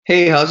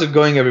Hey, how's it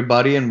going,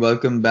 everybody? And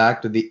welcome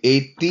back to the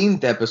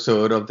 18th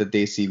episode of the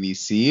Desi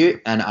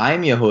VC. And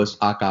I'm your host,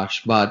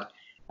 Akash Bhatt.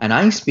 And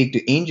I speak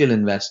to angel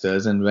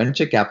investors and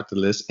venture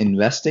capitalists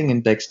investing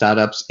in tech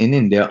startups in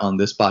India on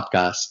this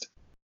podcast.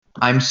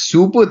 I'm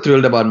super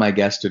thrilled about my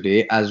guest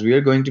today as we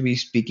are going to be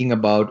speaking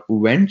about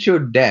venture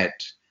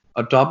debt,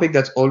 a topic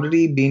that's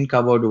already been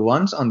covered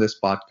once on this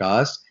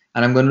podcast.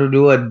 And I'm going to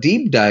do a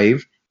deep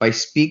dive by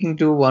speaking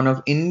to one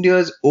of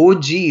India's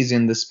OGs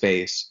in the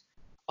space,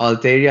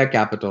 Alteria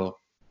Capital.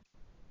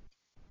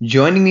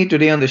 Joining me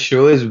today on the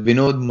show is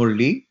Vinod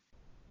Murali.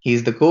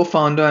 He's the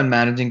co-founder and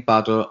managing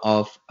partner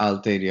of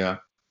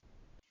Alteria.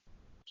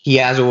 He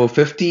has over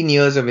 15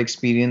 years of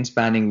experience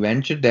spanning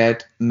venture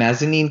debt,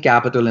 mezzanine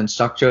capital and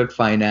structured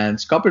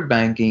finance, corporate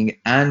banking,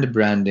 and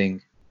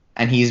branding.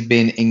 And he's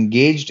been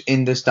engaged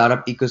in the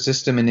startup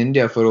ecosystem in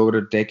India for over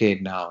a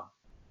decade now.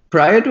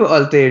 Prior to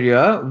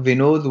Alteria,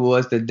 Vinod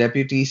was the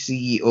deputy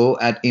CEO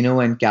at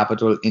Innovent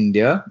Capital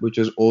India, which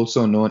was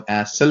also known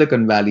as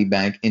Silicon Valley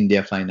Bank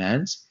India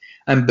Finance.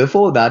 And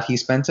before that, he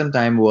spent some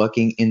time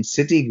working in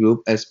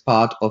Citigroup as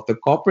part of the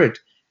corporate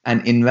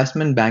and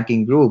investment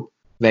banking group,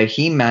 where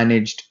he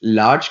managed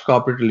large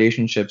corporate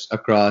relationships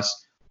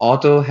across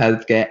auto,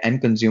 healthcare,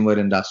 and consumer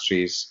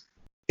industries.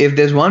 If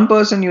there's one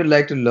person you'd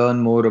like to learn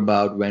more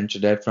about venture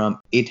debt from,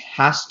 it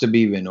has to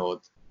be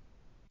Vinod.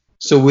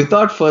 So,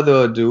 without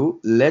further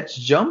ado, let's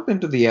jump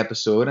into the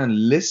episode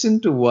and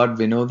listen to what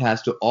Vinod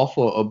has to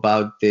offer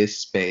about this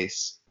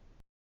space.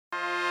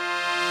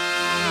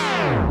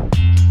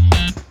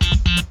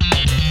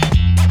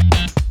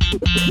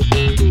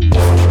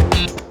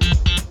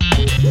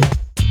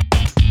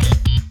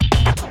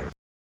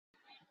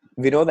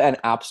 Vinod, an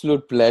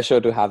absolute pleasure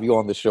to have you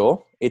on the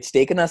show. It's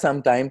taken us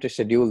some time to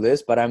schedule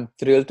this, but I'm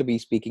thrilled to be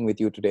speaking with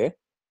you today.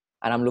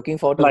 And I'm looking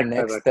forward to the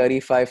Likewise, next Akash.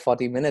 35,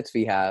 40 minutes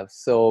we have.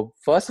 So,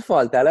 first of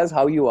all, tell us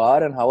how you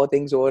are and how are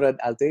things over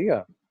at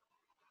Altair.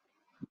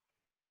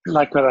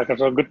 Likewise, Akash.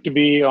 So good to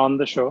be on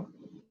the show.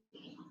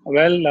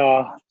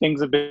 Well, things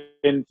have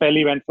been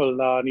fairly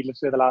eventful, needless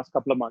to say, the last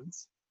couple of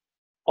months.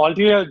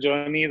 Alteria's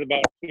journey is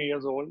about 3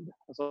 years old.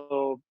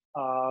 So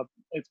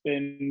it's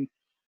been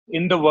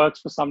in the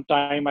works for some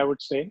time, I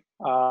would say.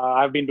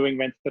 I've been doing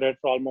venture debt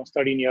for almost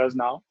 13 years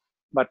now.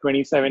 But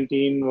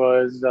 2017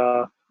 was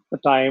the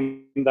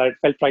time that it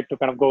felt right to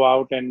kind of go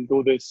out and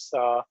do this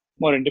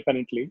more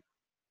independently.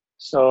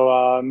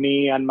 So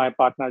me and my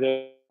partner,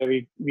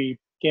 we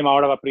came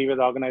out of our previous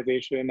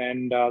organization,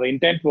 and the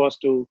intent was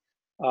to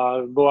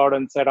go out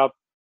and set up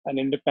an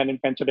independent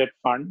venture debt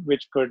fund,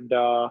 which could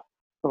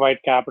provide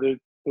capital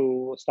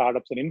to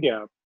startups in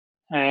India.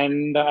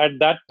 And at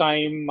that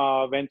time,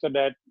 venture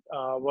debt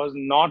was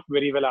not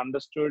very well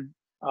understood.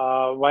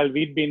 While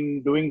we'd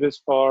been doing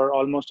this for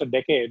almost a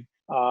decade,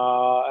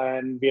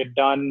 and we had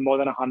done more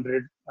than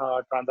 100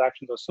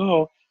 transactions or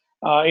so,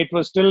 it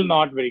was still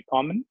not very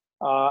common.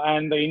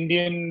 And the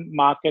Indian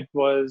market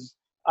was,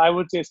 I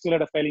would say, still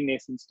at a fairly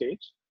nascent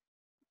stage.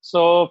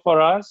 So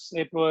for us,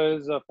 it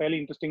was a fairly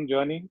interesting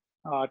journey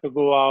to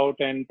go out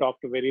and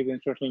talk to various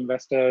institutional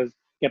investors,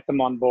 get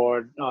them on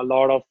board. A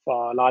lot of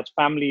large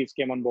families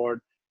came on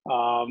board,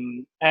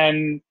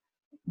 and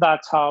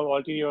that's how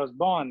Alteria was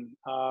born.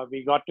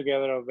 We got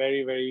together a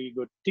very, very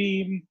good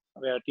team.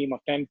 We're a team of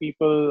 10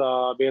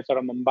 people based out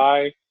of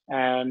Mumbai.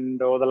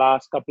 And over the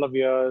last couple of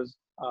years,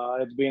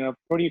 it's been a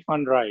pretty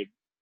fun ride.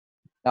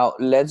 Now,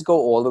 let's go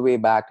all the way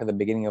back to the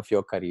beginning of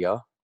your career.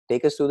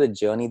 Take us through the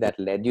journey that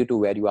led you to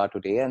where you are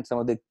today and some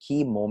of the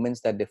key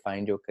moments that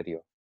defined your career.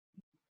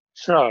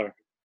 Sure.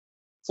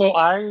 So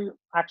I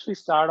actually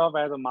started off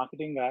as a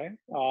marketing guy.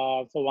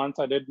 So once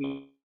I did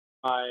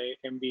my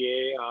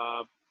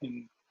MBA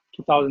in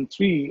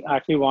 2003, I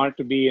actually wanted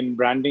to be in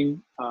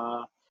branding.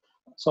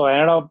 So I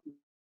ended up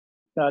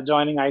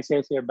joining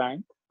ICICI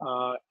Bank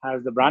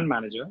as the brand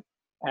manager.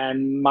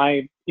 And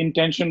my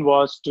intention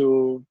was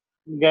to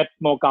get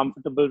more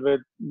comfortable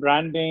with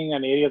branding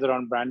and areas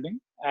around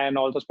branding, and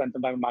also spend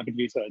some time in market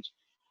research.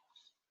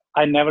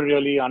 I never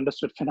really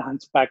understood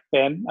finance back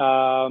then.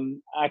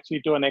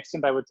 Actually, to an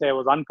extent, I would say I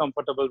was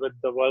uncomfortable with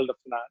the world of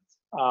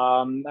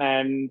finance.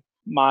 And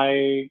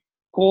my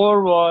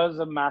core was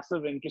a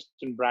massive interest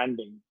in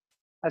branding.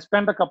 I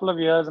spent a couple of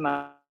years in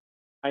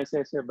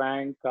ICICI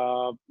Bank,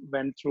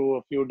 went through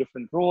a few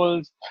different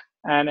roles,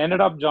 and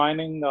ended up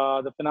joining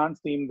the finance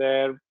team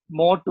there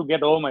more to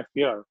get over my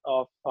fear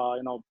of,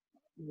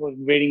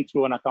 wading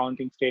through an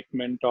accounting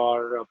statement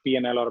or a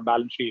P&L or a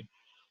balance sheet.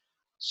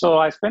 So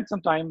I spent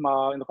some time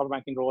in the corporate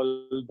banking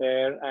role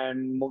there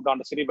and moved on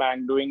to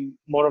Citibank doing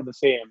more of the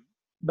same.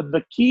 But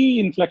the key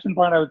inflection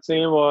point I would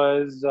say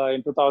was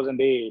in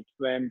 2008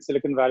 when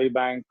Silicon Valley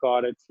Bank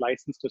got its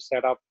license to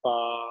set up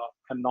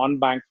a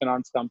non-bank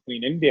finance company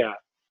in India.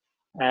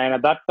 And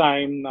at that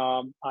time,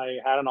 I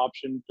had an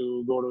option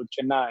to go to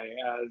Chennai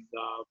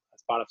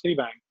as part of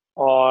Citibank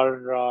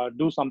or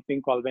do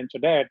something called venture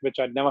debt, which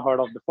I'd never heard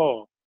of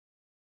before.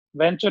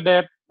 Venture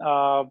debt,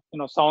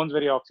 sounds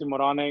very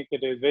oxymoronic.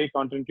 It is very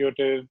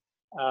counterintuitive.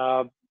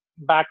 Uh,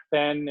 Back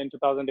then in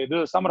 2008, this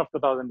was summer of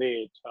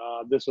 2008.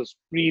 This was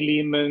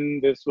pre-Lehman.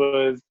 This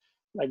was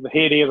like the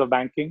heydays of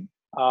banking.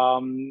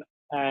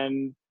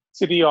 And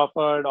Citi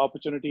offered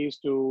opportunities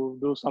to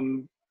do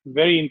some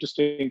very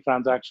interesting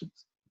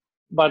transactions.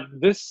 But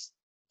this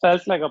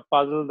felt like a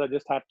puzzle that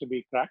just had to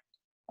be cracked.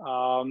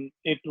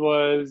 It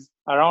was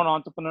around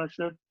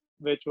entrepreneurship,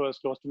 which was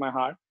close to my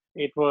heart.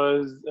 It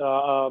was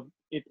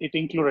it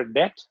included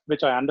debt,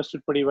 which I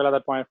understood pretty well at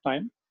that point of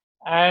time,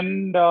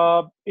 and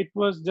it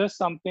was just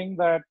something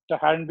that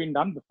hadn't been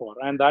done before,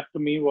 and that to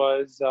me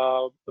was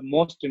the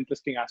most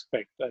interesting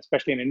aspect,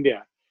 especially in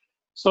India.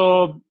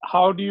 So,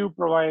 how do you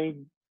provide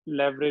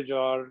leverage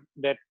or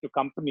debt to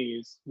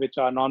companies which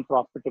are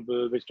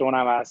non-profitable, which don't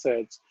have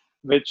assets,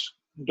 which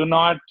do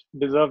not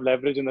deserve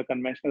leverage in the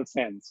conventional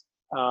sense?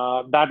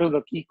 That was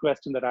a key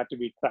question that had to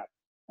be cracked.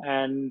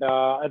 And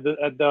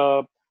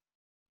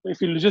if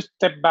you just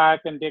step back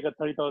and take a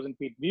 30,000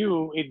 feet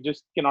view, it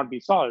just cannot be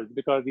solved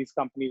because these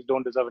companies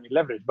don't deserve any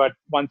leverage. But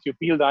once you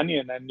peel the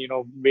onion and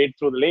wade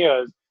through the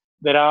layers,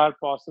 there are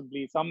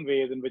possibly some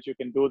ways in which you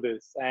can do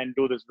this and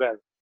do this well.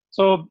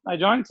 So I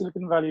joined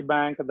Silicon Valley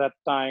Bank at that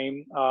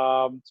time,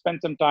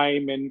 spent some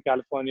time in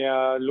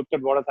California, looked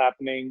at what is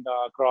happening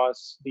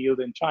across deals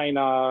in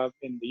China,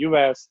 in the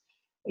US.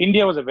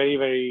 India was a very,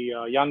 very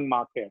young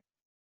market.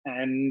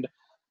 And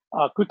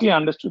quickly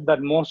understood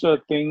that most of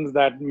the things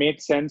that made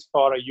sense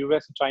for a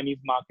US Chinese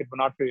market were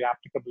not really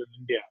applicable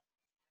in India.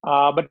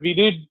 But we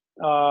did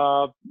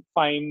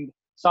find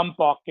some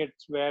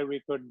pockets where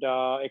we could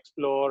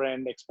explore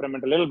and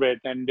experiment a little bit,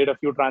 and did a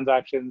few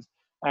transactions.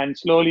 And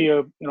slowly,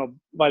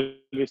 while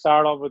we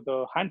started off with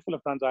a handful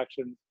of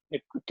transactions,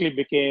 it quickly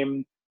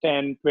became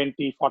 10,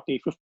 20,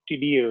 40, 50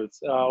 deals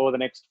over the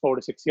next 4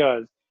 to 6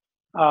 years.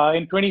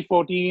 In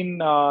 2014,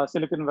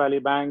 Silicon Valley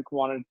Bank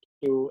wanted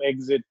to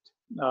exit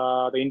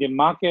the Indian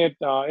market.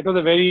 It was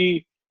a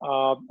very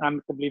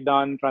amicably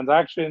done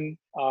transaction.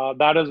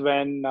 That is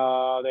when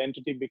the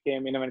entity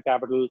became Innovent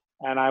Capital,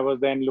 and I was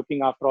then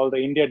looking after all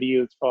the India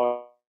deals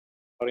for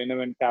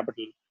Innovent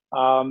Capital.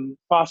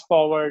 Fast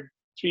forward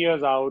 3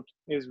 years out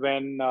is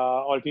when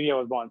Alteria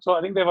was born. So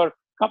I think there were a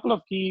couple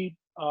of key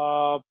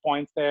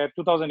points there.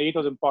 2008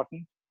 was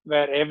important,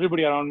 where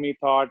everybody around me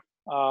thought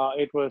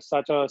it was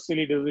such a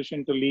silly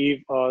decision to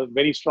leave a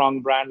very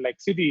strong brand like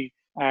Citi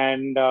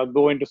and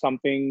go into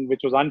something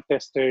which was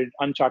untested,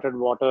 uncharted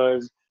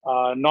waters,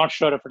 not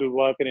sure if it will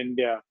work in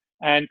India.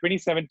 And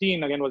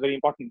 2017 again was very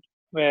important,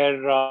 where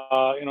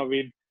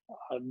we'd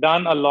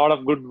done a lot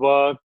of good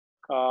work.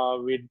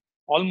 We'd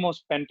almost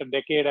spent a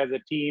decade as a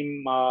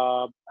team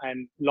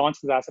and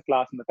launched this asset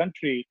class in the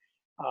country,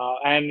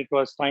 and it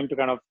was time to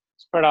kind of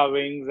spread our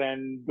wings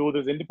and do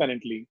this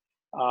independently.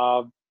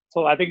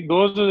 So I think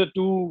those are the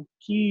two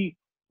key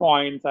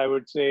points I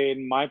would say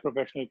in my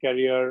professional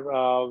career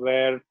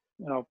where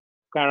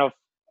kind of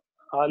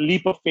a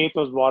leap of faith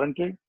was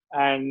warranted.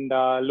 And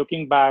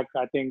looking back,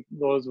 I think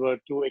those were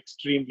two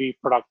extremely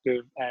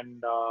productive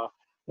and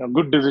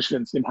good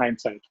decisions in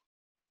hindsight.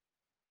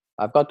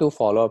 I've got two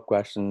follow-up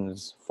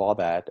questions for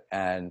that.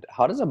 And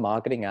how does a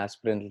marketing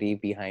aspirant leave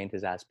behind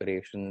his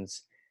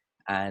aspirations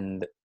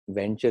and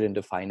venture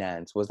into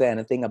finance? Was there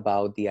anything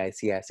about the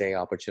ICICI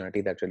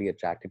opportunity that really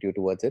attracted you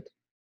towards it?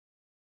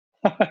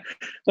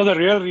 So the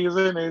real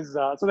reason is,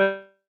 so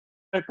there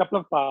are a couple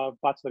of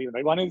parts of the reason,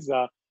 right? One is,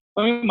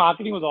 for me,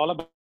 marketing was all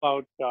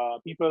about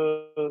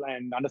people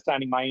and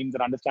understanding minds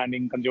and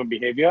understanding consumer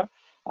behavior.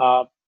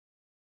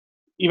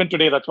 Even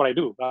today, that's what I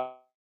do.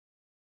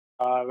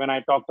 When I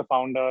talk to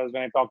founders,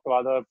 when I talk to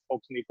other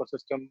folks in the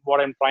ecosystem,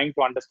 what I'm trying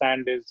to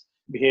understand is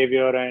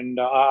behavior, and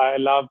I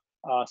love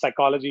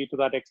psychology to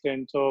that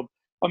extent. So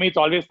for me, it's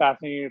always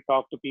fascinating to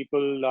talk to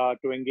people,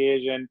 to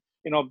engage, and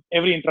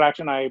every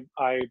interaction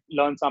I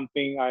learn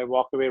something, I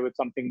walk away with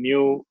something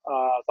new.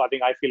 So I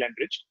think I feel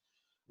enriched.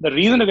 The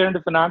reason to get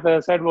into finance,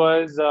 as I said,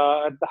 was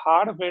at the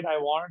heart of it, I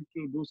wanted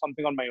to do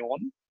something on my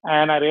own.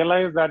 And I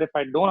realized that if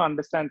I don't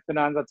understand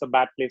finance, that's a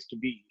bad place to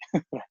be.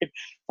 Right?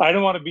 So I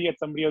don't want to be at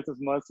somebody else's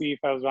mercy if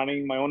I was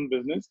running my own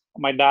business.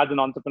 My dad's an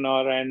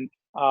entrepreneur, and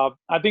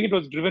I think it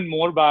was driven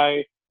more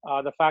by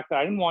the fact that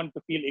I didn't want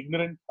to feel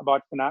ignorant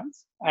about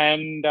finance.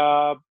 And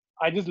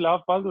I just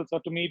love puzzles. So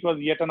to me, it was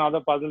yet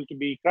another puzzle to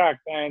be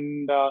cracked.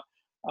 And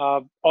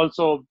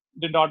also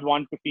did not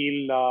want to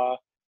feel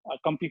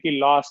completely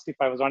lost if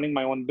I was running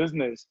my own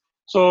business.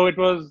 So it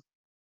was,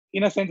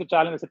 in a sense, a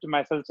challenge. I said to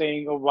myself,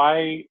 saying, oh,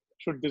 why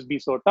should this be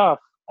so tough?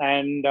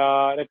 And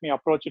let me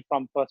approach it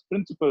from first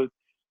principles.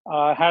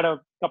 I had a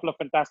couple of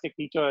fantastic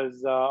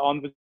teachers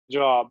on the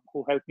job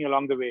who helped me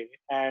along the way.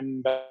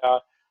 And,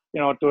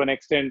 to an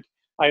extent,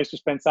 I used to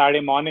spend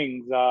Saturday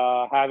mornings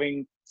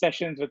having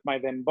sessions with my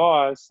then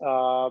boss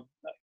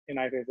in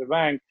ICICI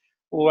Bank,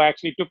 who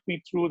actually took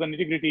me through the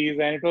nitty-gritties.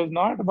 And it was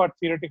not about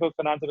theoretical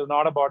finance. It was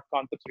not about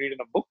concepts read in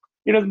a book.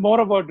 It was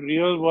more about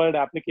real-world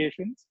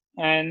applications.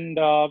 And,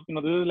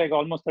 this is like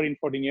almost 13,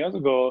 14 years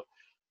ago,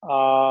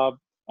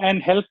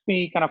 and helped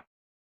me kind of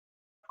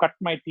cut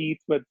my teeth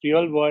with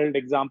real-world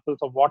examples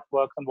of what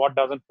works and what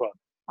doesn't work.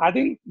 I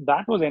think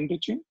that was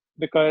enriching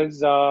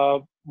because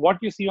what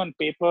you see on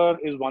paper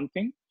is one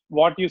thing.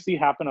 What you see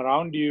happen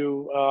around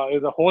you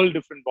is a whole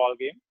different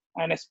ballgame.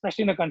 And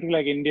especially in a country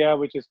like India,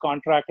 which is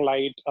contract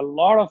light, a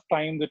lot of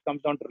times it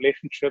comes down to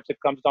relationships. It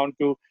comes down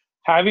to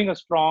having a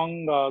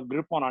strong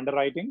grip on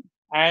underwriting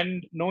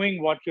and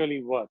knowing what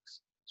really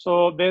works.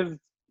 So there's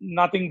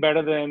nothing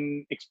better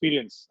than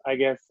experience, I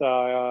guess,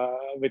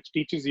 which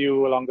teaches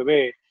you along the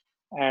way.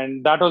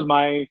 And that was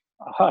my,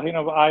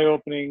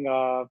 eye-opening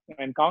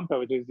encounter,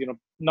 which is,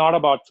 not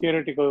about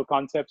theoretical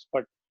concepts,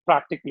 but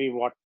practically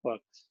what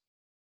works.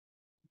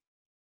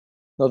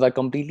 No, that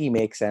completely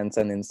makes sense.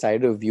 An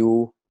insider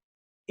view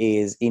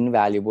is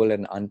invaluable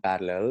and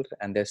unparalleled,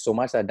 and there's so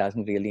much that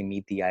doesn't really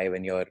meet the eye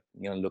when you're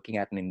looking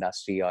at an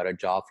industry or a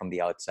job from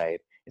the outside.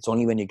 It's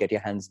only when you get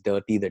your hands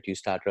dirty that you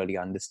start really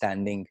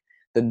understanding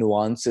the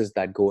nuances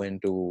that go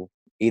into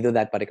either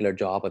that particular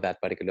job or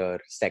that particular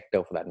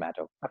sector for that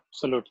matter.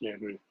 Absolutely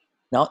agree.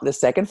 Now, the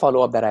second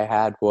follow-up that I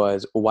had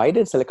was, why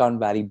did Silicon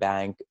Valley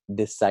Bank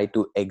decide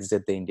to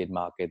exit the Indian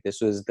market?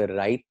 This was the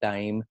right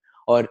time,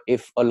 or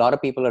if a lot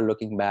of people are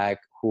looking back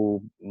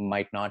who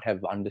might not have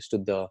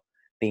understood the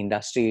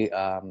industry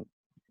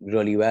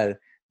really well,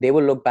 they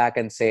will look back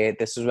and say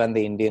this is when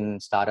the Indian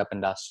startup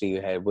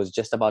industry was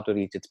just about to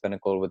reach its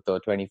pinnacle with the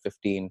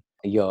 2015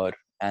 year,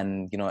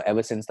 and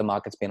ever since the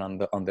market's been on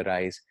the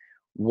rise.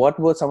 What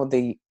were some of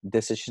the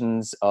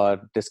decisions or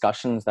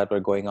discussions that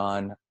were going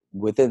on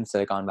within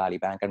Silicon Valley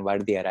Bank, and why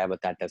did they arrive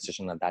at that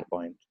decision at that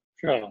point?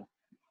 Sure.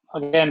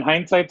 Again,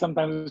 hindsight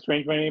sometimes is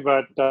 2020,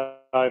 but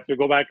if you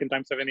go back in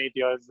time 7, 8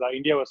 years,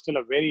 India was still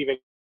a very, very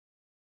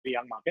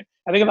young market.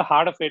 I think at the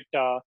heart of it,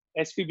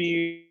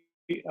 SVB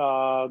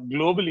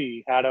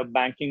globally had a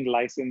banking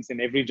license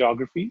in every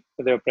geography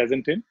that they were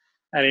present in,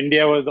 and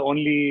India was the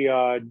only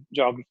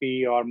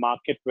geography or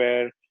market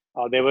where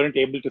they weren't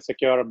able to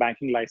secure a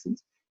banking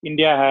license.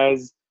 India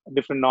has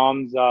different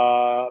norms,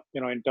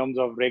 in terms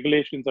of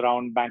regulations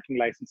around banking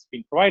license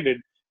being provided.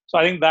 So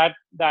I think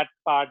that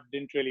part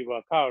didn't really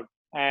work out.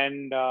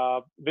 And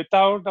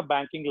without a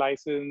banking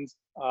license,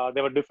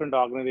 there were different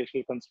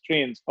organizational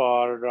constraints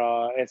for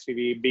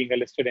SVB being a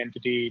listed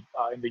entity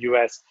in the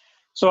US.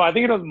 So I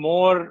think it was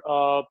more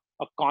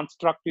a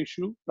construct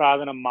issue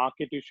rather than a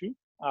market issue.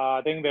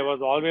 I think there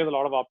was always a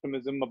lot of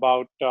optimism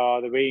about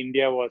the way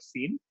India was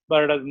seen,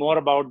 but it was more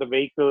about the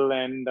vehicle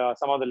and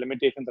some of the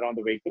limitations around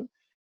the vehicle.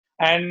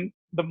 And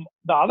the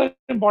other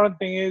important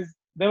thing is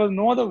there was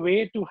no other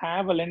way to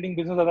have a lending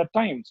business at that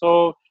time.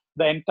 So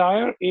the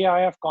entire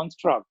AIF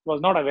construct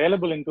was not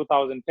available in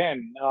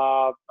 2010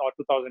 or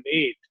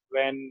 2008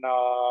 when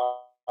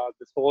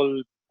this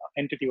whole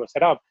entity was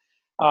set up.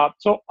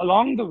 So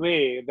along the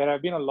way, there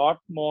have been a lot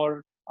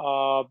more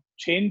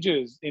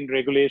changes in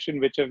regulation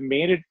which have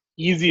made it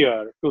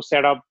easier to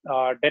set up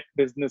debt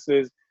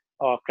businesses,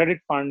 credit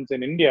funds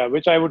in India,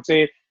 which I would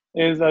say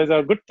is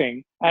a good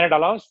thing. And it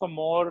allows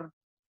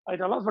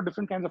for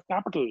different kinds of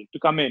capital to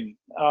come in.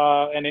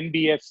 An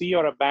NBFC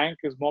or a bank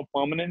is more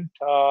permanent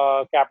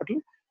capital,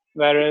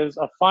 whereas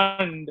a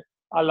fund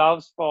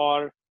allows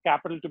for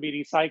capital to be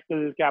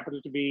recycled,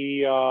 capital to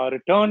be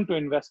returned to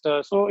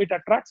investors. So it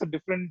attracts a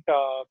different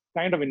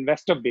kind of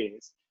investor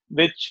base,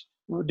 which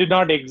did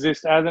not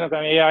exist as an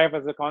AIF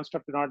as a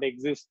construct did not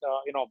exist,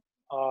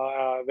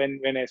 when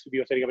SVB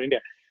was setting up in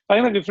India. So I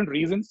think there are different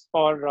reasons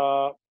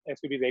for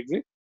SVB's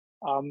exit.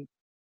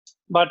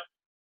 But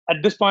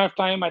at this point of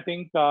time, I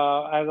think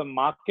as a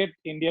market,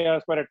 India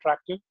is quite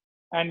attractive,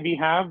 and we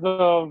have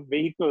the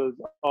vehicles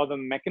or the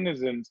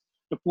mechanisms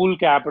to pool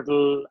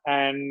capital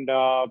and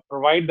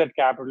provide that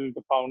capital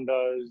to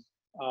founders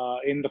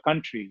in the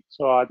country.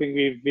 So I think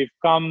we've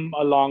come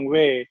a long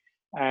way,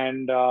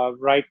 and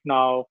right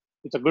now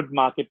it's a good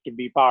market to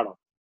be part of.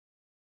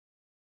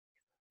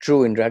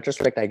 True. In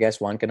retrospect, I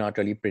guess one cannot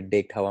really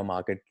predict how a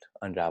market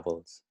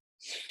unravels.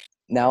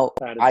 Now,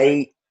 That is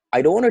right.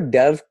 I don't want to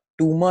delve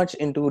too much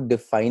into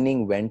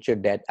defining venture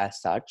debt as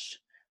such.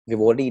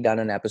 We've already done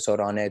an episode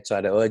on it, so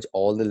I'd urge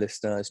all the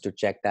listeners to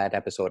check that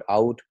episode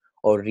out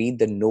or read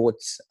the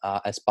notes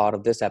as part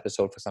of this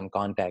episode for some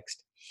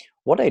context.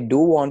 What I do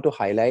want to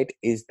highlight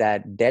is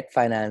that debt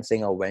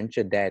financing or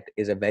venture debt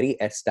is a very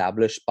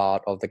established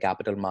part of the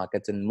capital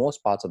markets in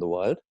most parts of the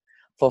world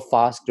for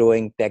fast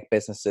growing tech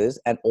businesses,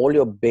 and all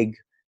your big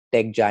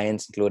tech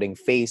giants, including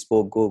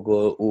Facebook,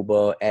 Google,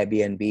 Uber,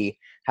 Airbnb,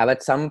 have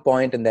at some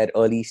point in their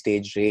early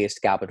stage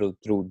raised capital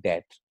through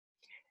debt.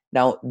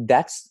 Now,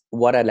 that's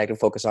what I'd like to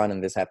focus on in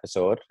this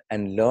episode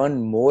and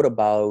learn more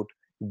about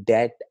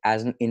debt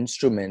as an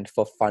instrument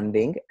for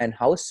funding and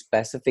how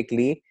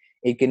specifically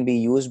it can be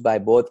used by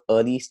both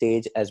early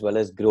stage as well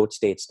as growth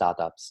stage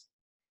startups.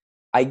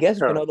 I guess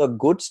Sure. the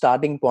good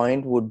starting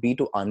point would be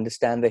to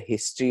understand the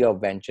history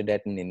of venture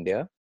debt in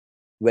India.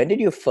 When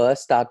did you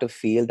first start to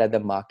feel that the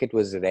market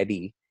was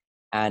ready?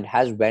 And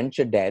has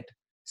venture debt,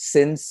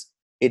 since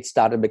it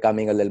started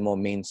becoming a little more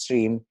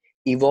mainstream,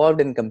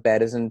 evolved in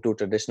comparison to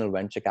traditional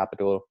venture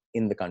capital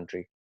in the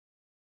country?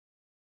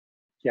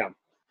 Yeah.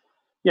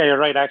 Yeah, you're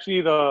right.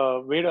 Actually,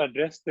 the way to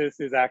address this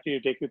is actually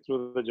to take you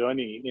through the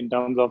journey in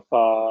terms of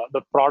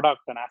the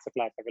product and asset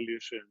class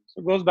evolution.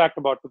 So it goes back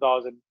to about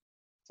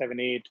 2007,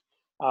 8.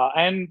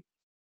 And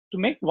to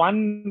make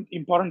one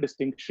important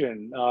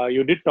distinction,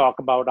 you did talk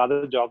about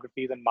other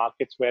geographies and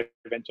markets where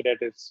venture debt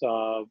is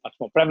much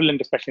more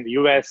prevalent, especially in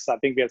the US. I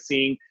think we are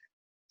seeing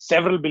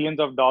several billions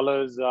of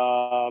dollars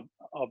of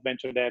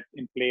venture debt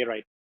in play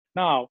right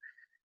now.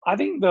 I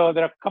think there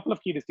are a couple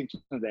of key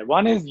distinctions there.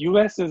 One is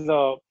US is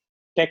a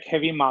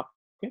tech-heavy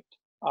market,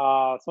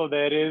 so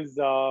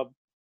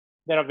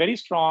there are very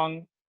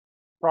strong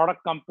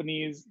product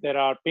companies, there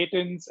are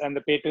patents, and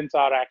the patents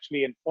are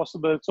actually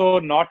enforceable. So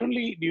not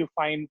only do you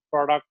find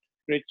product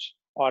rich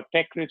or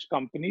tech rich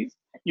companies,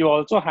 you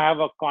also have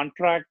a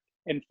contract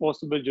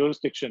enforceable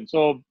jurisdiction.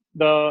 So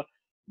the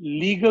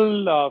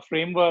legal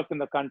framework in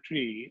the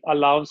country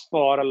allows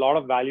for a lot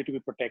of value to be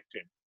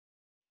protected.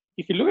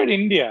 If you look at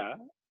India,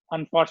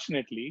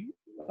 unfortunately,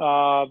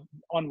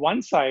 on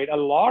one side, a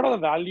lot of the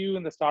value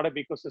in the startup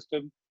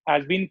ecosystem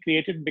has been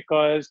created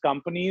because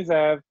companies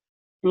have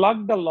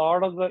plugged a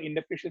lot of the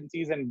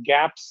inefficiencies and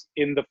gaps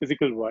in the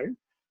physical world.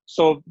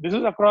 So this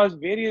is across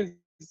various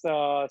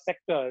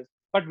sectors,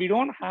 but we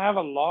don't have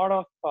a lot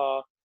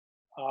of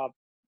uh,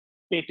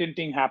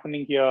 patenting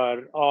happening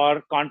here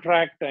or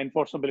contract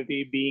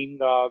enforceability being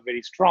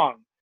very strong.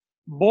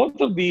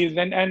 Both of these,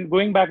 and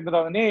going back to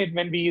 2008,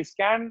 when we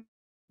scanned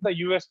the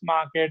US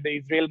market, the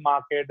Israel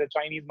market, the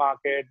Chinese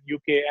market,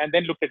 UK, and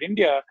then looked at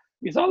India,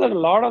 we saw that a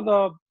lot of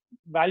the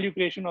value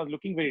creation was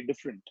looking very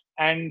different.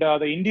 And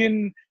the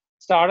Indian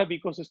startup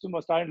ecosystem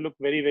was starting to look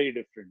very, very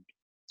different.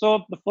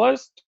 So the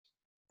first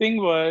thing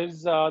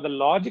was the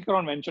logic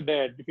around venture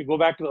debt, if you go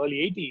back to the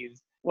early 80s,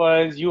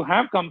 was you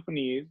have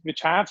companies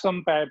which have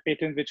some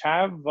patents, which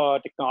have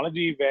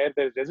technology where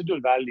there's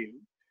residual value.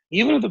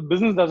 Even if the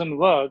business doesn't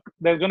work,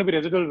 there's going to be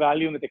residual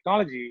value in the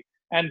technology,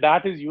 and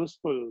that is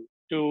useful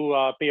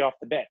to pay off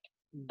the debt.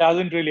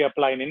 Doesn't really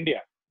apply in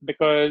India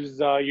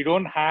because you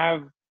don't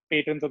have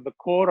patents at the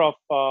core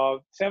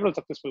of several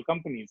successful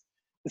companies.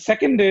 The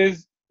second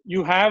is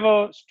you have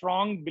a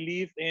strong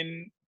belief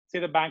in, say,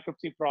 the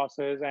bankruptcy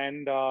process,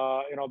 and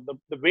the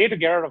way to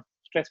get out of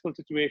stressful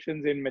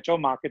situations in mature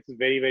markets is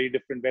very, very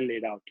different, well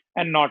laid out,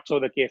 and not so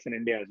the case in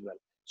India as well.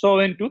 So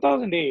in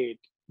 2008,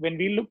 when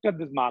we looked at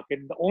this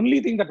market, the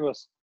only thing that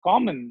was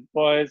common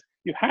was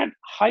you had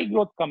high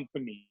growth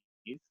companies,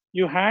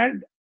 you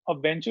had a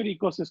venture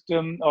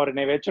ecosystem or a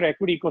venture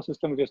equity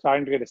ecosystem which is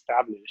starting to get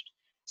established.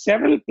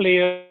 Several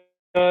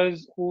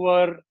players who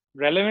were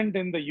relevant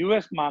in the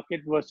US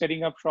market were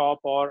setting up shop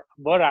or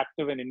were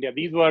active in India.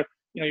 These were,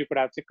 you could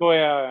have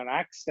Sequoia and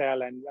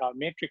Axel and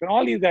Matrix and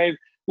all these guys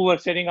who were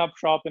setting up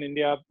shop in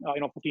India,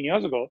 15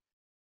 years ago.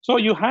 So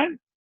you had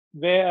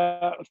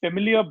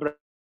familiar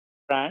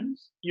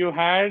brands. You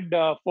had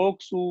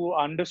folks who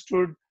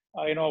understood,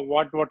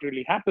 what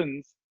really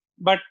happens.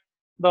 But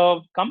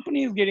the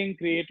companies getting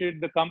created,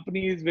 the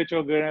companies which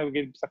are going to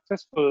get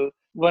successful,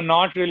 were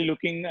not really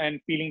looking and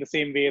feeling the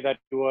same way that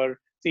you were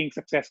seeing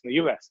success in the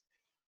US.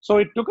 So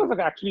it took us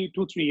actually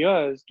 2-3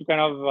 years to kind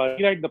of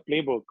rewrite the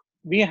playbook.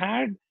 We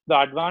had the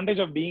advantage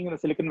of being in the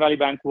Silicon Valley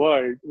Bank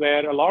world,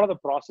 where a lot of the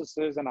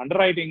processes and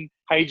underwriting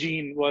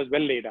hygiene was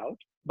well laid out,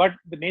 but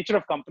the nature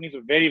of companies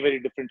were very, very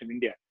different in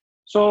India.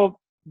 So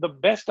the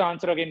best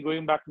answer, again,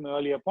 going back to my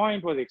earlier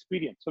point, was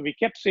experience. So we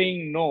kept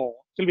saying no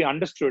till we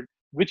understood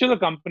which of the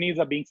companies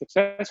are being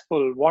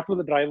successful, what were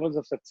the drivers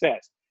of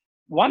success.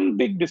 One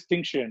big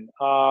distinction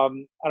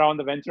around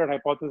the venture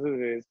hypothesis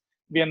is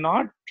we are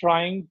not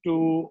trying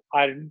to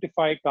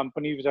identify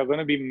companies which are going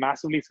to be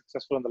massively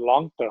successful in the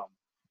long term.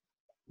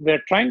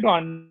 We're trying to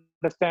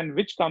understand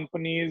which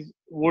companies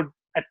would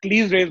at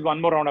least raise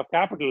one more round of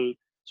capital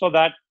so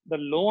that the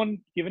loan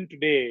given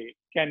today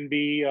can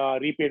be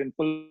repaid in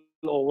full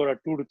over a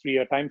 2 to 3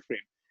 year time frame.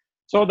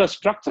 So the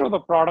structure of the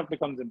product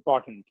becomes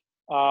important.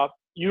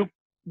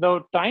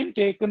 The time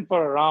taken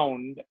for a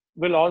round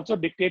will also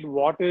dictate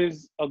what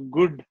is a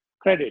good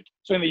credit.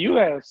 So in the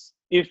US,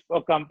 if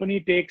a company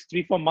takes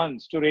 3-4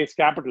 months to raise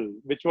capital,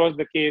 which was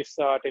the case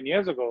 10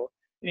 years ago,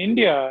 in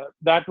India,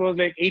 that was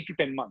like 8 to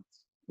 10 months.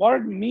 What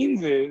it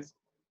means is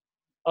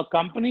a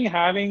company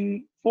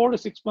having 4 to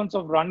 6 months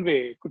of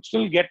runway could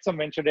still get some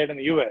venture debt in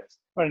the US.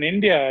 But in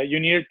India, you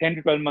need 10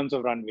 to 12 months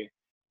of runway.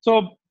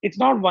 So it's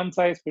not one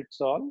size fits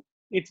all.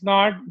 It's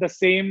not the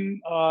same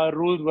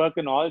rules work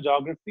in all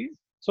geographies.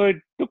 So it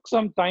took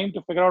some time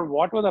to figure out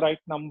what were the right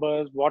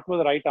numbers, what were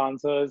the right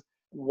answers,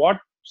 what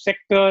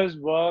sectors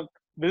work,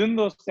 within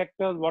those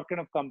sectors, what kind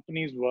of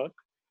companies work.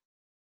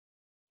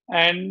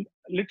 And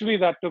literally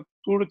that took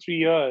 2 to 3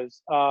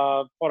 years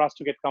for us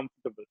to get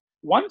comfortable.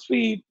 Once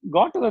we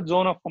got to the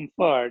zone of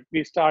comfort,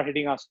 we started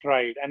hitting our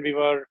stride, and we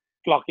were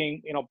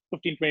clocking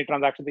 15, 20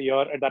 transactions a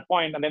year at that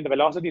point, and then the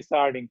velocity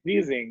started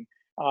increasing.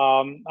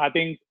 I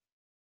think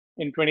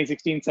in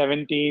 2016,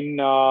 17,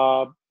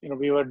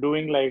 we were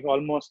doing like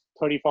almost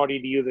 30, 40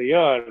 deals a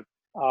year.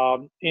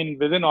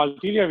 Within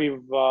Alteria,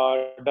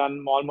 we've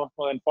done almost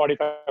more than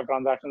 45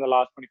 transactions in the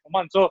last 24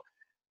 months. So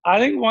I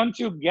think once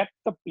you get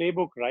the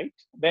playbook right,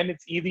 then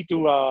it's easy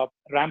to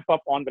ramp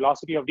up on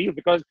velocity of deals,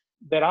 because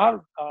there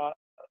are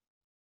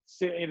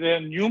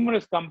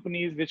numerous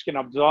companies which can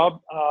absorb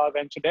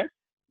venture debt,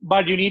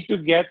 but you need to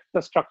get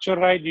the structure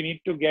right. You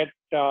need to get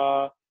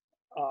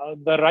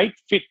the right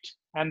fit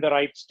and the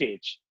right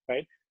stage,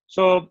 right?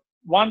 So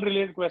one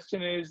related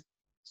question is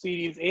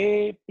Series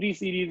A,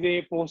 pre-Series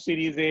A,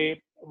 post-Series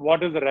A.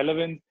 What is the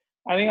relevance?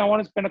 I think I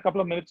want to spend a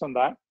couple of minutes on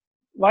that.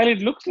 While it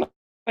looks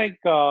like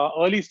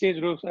early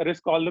stage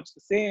risk all looks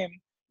the same,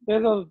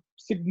 there's a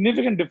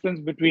significant difference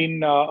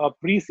between a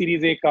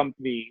pre-Series A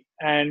company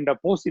and a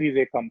post-Series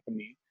A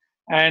company.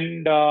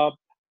 And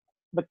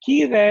the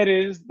key there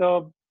is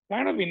the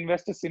kind of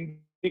investor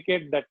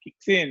syndicate that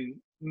kicks in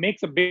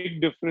makes a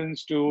big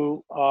difference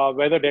to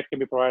whether debt can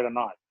be provided or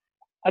not.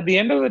 At the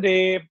end of the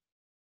day,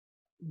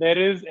 there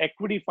is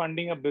equity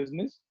funding a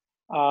business,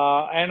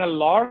 and a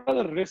lot of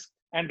the risk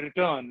and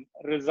return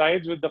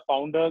resides with the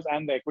founders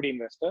and the equity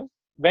investors.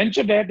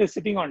 Venture debt is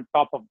sitting on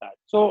top of that.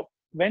 So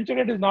venture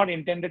debt is not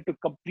intended to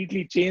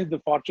completely change the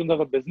fortunes of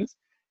a business.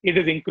 It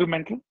is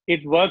incremental.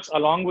 It works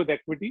along with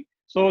equity.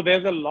 So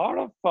there's a lot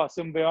of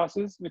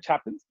symbiosis which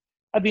happens.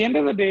 At the end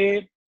of the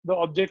day, the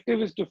objective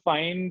is to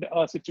find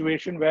a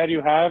situation where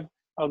you have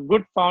a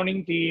good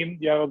founding team,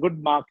 you have a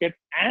good market,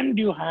 and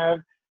you have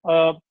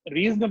a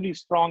reasonably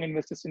strong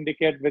investor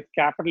syndicate with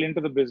capital into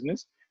the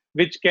business,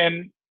 which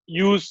can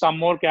use some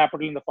more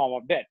capital in the form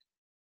of debt.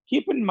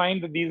 Keep in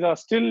mind that these are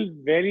still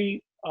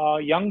very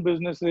young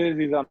businesses.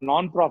 These are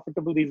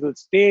non-profitable. These will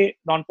stay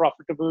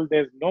non-profitable.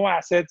 There's no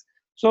assets.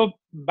 So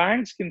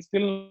banks can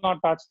still not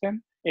touch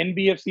them.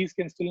 NBFCs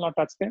can still not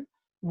touch them.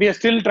 We are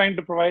still trying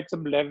to provide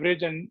some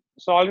leverage and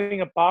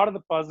solving a part of the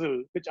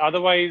puzzle, which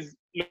otherwise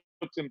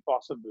looks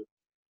impossible.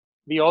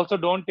 We also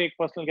don't take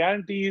personal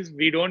guarantees.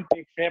 We don't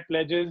take fair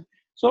pledges.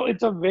 So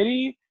it's a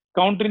very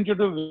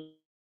counterintuitive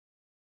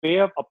way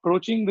of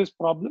approaching this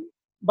problem.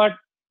 But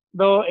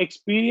the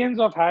experience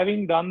of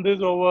having done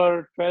this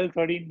over 12,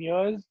 13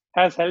 years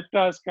has helped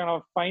us kind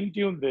of fine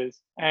tune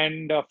this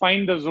and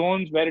find the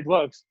zones where it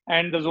works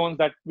and the zones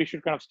that we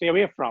should kind of stay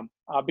away from.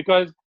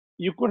 Because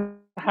you could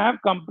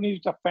have companies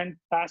which are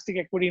fantastic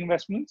equity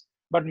investments,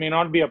 but may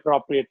not be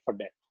appropriate for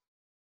debt.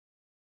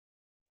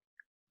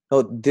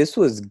 Oh, this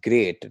was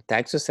great.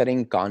 Thanks for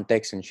setting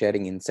context and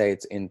sharing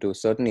insights into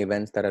certain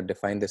events that have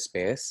defined the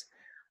space.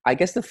 I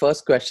guess the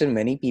first question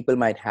many people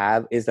might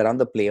have is around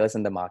the players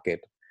in the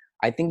market.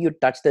 I think you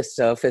touched the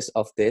surface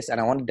of this, and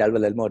I want to delve a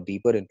little more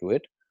deeper into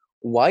it.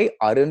 Why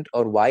aren't,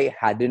 or why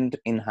hadn't,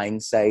 in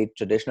hindsight,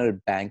 traditional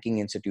banking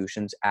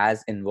institutions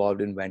as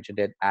involved in venture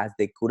debt as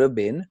they could have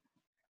been?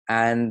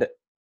 And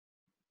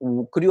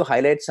could you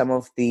highlight some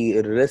of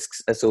the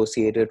risks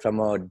associated from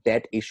a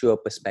debt issuer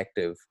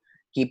perspective,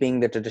 keeping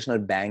the traditional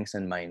banks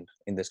in mind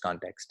in this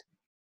context?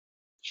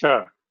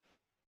 Sure.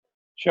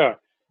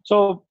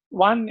 So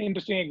one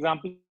interesting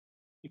example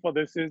for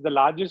this is the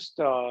largest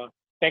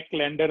tech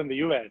lender in the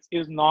US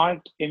is not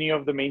any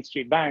of the Main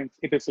Street banks.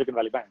 It is Silicon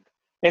Valley Bank.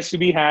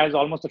 SVB has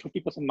almost a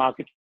 50%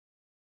 market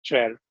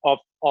share of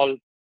all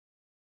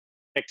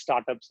tech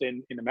startups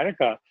in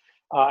America.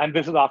 And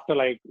this is after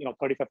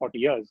 35, 40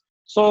 years.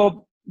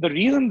 So the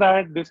reason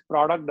that this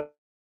product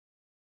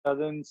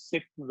doesn't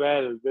sit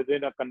well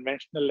within a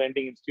conventional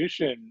lending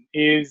institution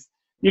is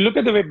you look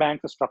at the way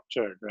banks are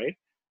structured,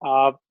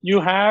 right? You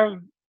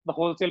have the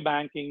wholesale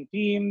banking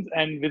teams,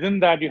 and within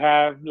that you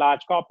have large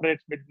corporates,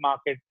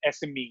 mid-market,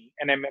 SME,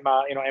 and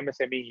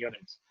MSME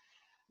units.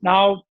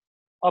 Now,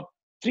 a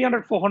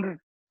 300, 400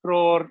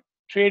 crore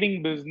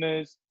trading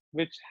business,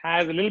 which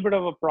has a little bit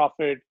of a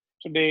profit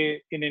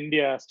today in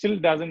India, still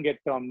doesn't get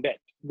term debt.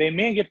 They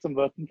may get some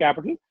working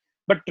capital,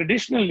 but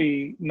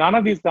traditionally, none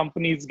of these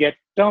companies get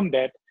term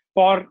debt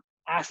for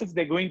assets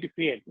they're going to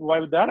create.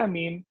 By that, I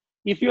mean,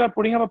 if you are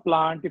putting up a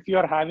plant, if you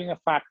are having a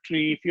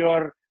factory, if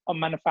you're a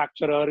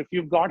manufacturer, if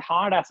you've got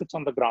hard assets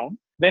on the ground,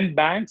 then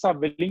banks are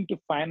willing to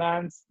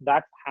finance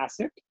that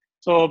asset.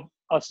 So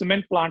a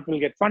cement plant will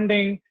get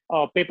funding,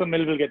 a paper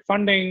mill will get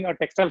funding, a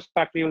textile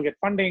factory will get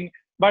funding.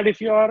 But if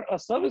you're a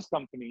service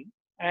company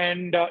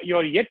and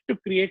you're yet to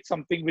create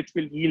something which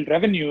will yield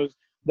revenues,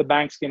 the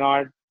banks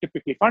cannot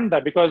typically fund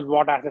that because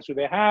what assets do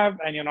they have,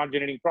 and you're not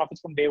generating profits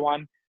from day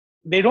one.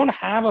 They don't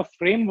have a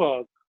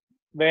framework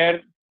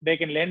where they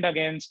can lend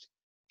against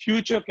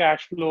future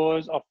cash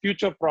flows or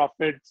future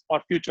profits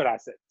or future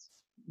assets.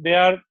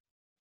 Their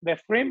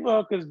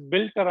framework is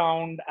built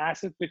around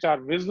assets which are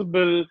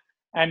visible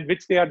and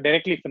which they are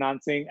directly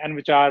financing and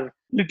which are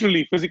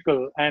literally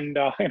physical and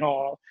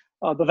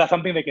that's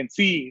something they can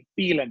see,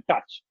 feel, and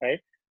touch. Right.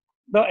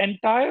 The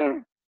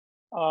entire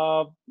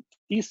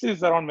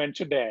thesis around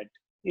venture debt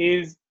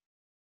is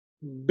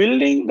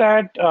building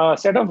that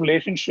set of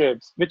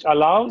relationships which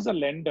allows a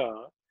lender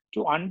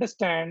to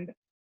understand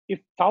if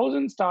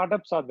 1,000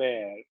 startups are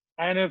there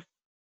and if,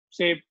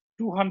 say,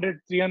 200,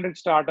 300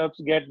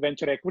 startups get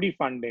venture equity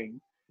funding,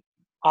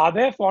 are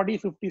there 40,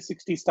 50,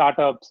 60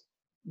 startups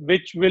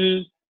which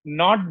will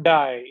not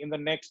die in the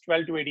next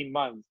 12 to 18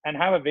 months and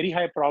have a very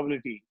high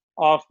probability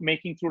of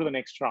making through to the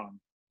next round?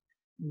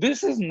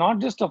 This is not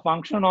just a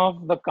function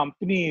of the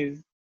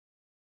companies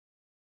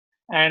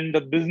and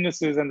the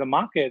businesses and the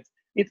markets.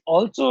 It's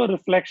also a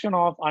reflection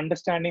of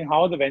understanding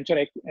how the venture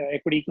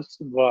equity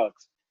ecosystem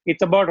works.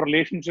 It's about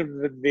relationships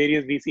with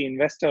various VC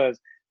investors.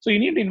 So you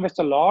need to invest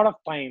a lot of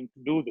time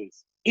to do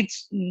this.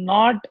 it's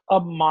not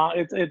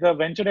it's a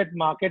venture debt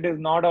market is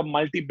not a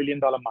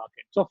multi-billion-dollar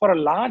market. So for a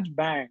large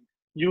bank,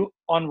 you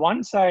on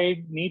one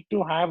side need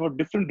to have a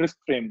different risk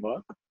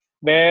framework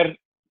where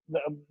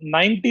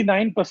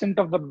 99%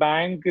 of the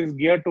bank is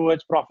geared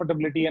towards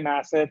profitability and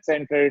assets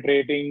and credit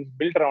ratings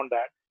built around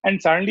that. And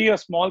suddenly a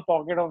small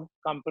pocket of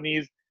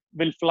companies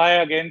will fly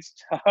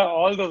against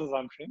all those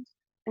assumptions.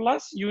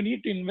 Plus, you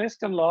need to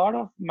invest a lot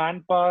of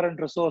manpower and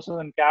resources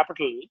and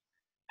capital,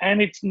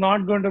 and it's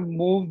not going to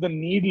move the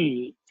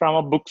needle from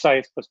a book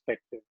size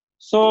perspective.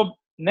 So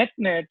net,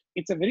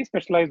 it's a very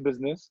specialized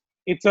business.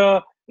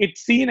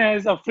 It's seen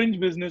as a fringe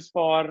business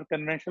for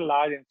conventional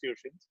large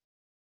institutions.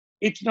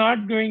 It's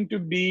not going to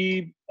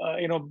be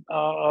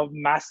a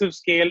massive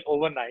scale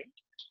overnight,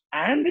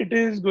 and it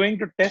is going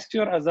to test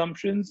your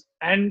assumptions,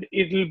 and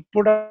it'll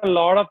put a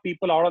lot of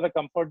people out of the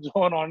comfort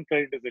zone on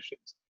credit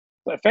decisions.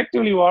 So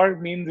effectively what it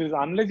means is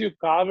unless you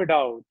carve it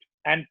out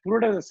and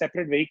put it as a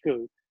separate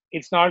vehicle,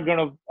 it's not going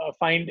to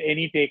find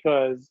any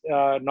takers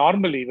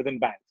normally within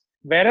banks.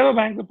 Wherever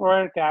banks have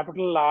provided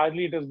capital,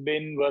 largely it has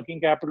been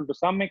working capital to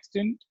some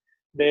extent.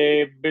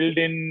 They build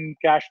in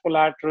cash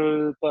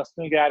collateral,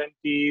 personal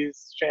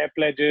guarantees, share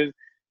pledges,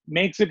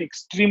 makes it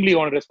extremely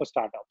onerous for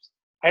startups.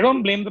 I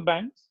don't blame the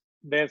banks.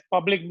 There's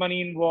public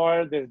money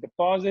involved, there's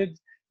deposits.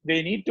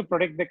 They need to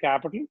protect the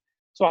capital.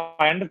 So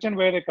I understand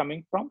where they're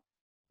coming from.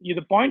 The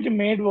point you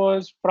made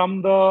was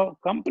from the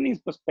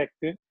company's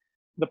perspective,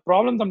 the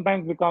problem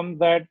sometimes becomes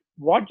that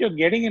what you're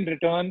getting in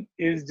return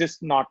is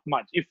just not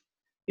much.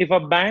 If a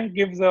bank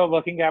gives a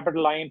working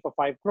capital line for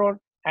 5 crore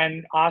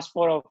and asks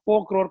for a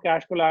 4 crore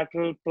cash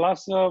collateral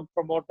plus a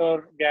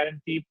promoter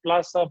guarantee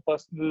plus a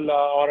personal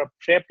or a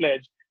share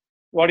pledge,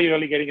 what are you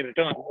really getting in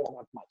return?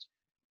 Not much.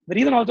 The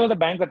reason also the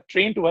banks are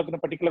trained to work in a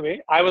particular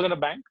way. I was in a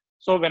bank.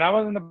 So when I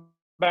was in the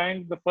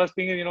bank, the first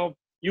thing is,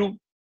 you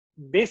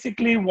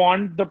basically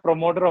want the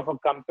promoter of a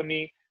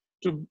company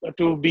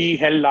to be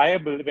held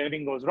liable if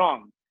anything goes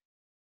wrong.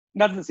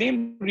 That's the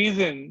same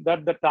reason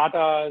that the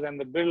Tatas and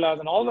the Birlas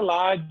and all the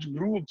large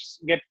groups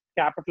get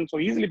capital so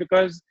easily,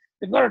 because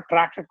they've got a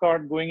track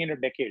record going into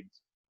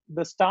decades.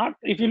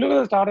 If you look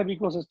at the startup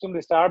ecosystem,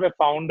 they start by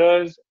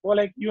founders who are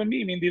like you and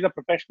me. I mean, these are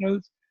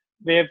professionals.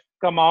 They've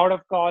come out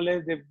of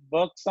college, they've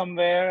worked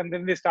somewhere, and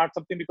then they start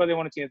something because they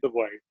want to change the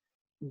world.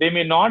 They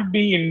may not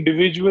be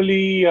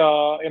individually,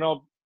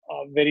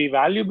 very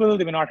valuable.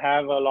 They may not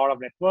have a lot of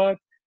net worth.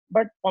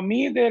 But for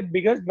me, their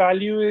biggest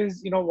value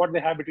is, what they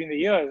have between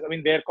the ears. I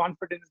mean, their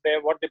confidence,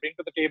 what they bring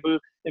to the table,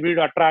 their ability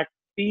to attract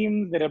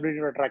teams, their ability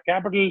to attract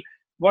capital,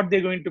 what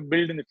they're going to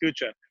build in the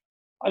future.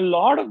 A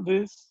lot of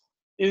this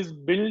is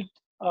built,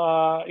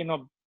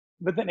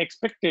 with an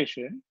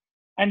expectation,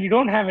 and you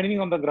don't have anything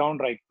on the ground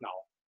right now.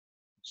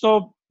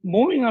 So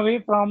moving away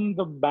from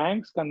the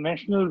bank's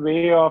conventional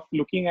way of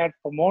looking at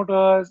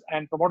promoters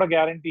and promoter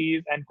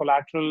guarantees and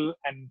collateral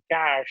and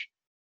cash,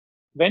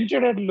 venture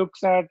debt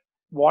looks at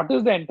what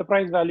is the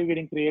enterprise value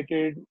getting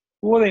created,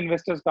 who are the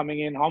investors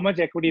coming in, how much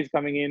equity is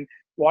coming in,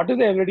 what is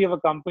the ability of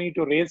a company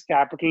to raise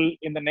capital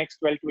in the next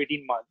 12 to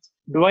 18 months.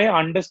 Do I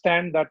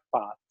understand that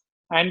path?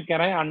 And can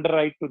I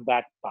underwrite to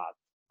that path?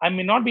 I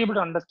may not be able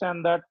to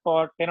understand that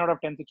for 10 out of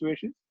 10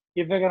 situations.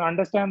 If I can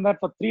understand that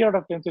for 3 out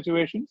of 10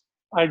 situations,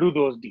 I do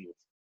those deals,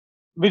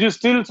 which is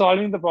still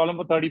solving the problem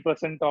for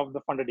 30% of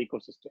the funded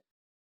ecosystem.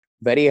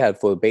 Very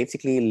helpful.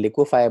 Basically,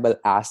 liquefiable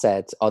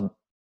assets, or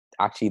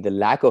actually the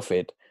lack of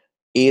it,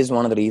 is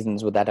one of the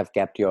reasons that have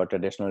kept your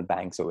traditional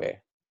banks away.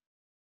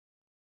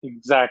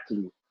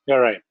 Exactly.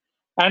 You're right.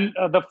 And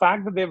the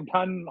fact that they've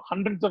done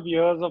hundreds of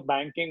years of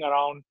banking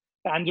around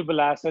tangible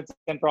assets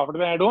and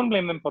profitability, I don't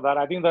blame them for that.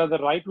 I think that's the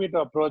right way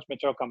to approach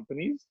mature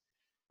companies.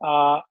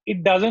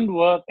 It doesn't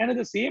work. And it's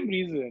the same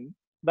reason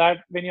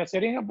that when you're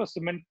setting up a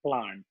cement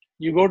plant,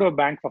 you go to a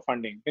bank for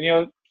funding. When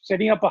you're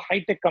setting up a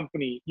high-tech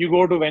company, you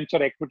go to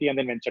venture equity and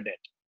then venture debt.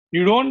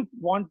 You don't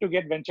want to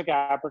get venture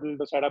capital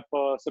to set up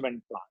a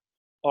cement plant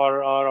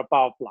or a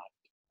power plant,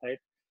 right?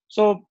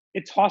 So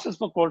it's horses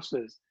for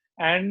courses.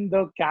 And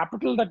the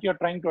capital that you're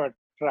trying to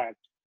attract,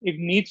 it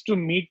needs to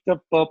meet the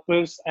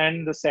purpose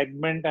and the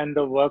segment and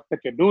the work that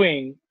you're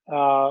doing.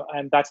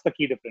 And that's the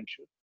key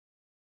differential.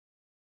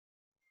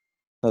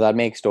 No, that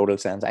makes total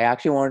sense. I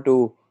actually wanted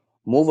to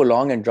move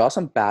along and draw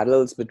some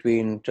parallels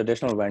between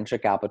traditional venture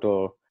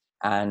capital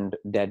and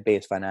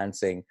debt-based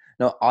financing.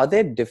 Now, are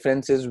there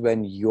differences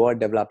when you're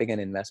developing an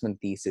investment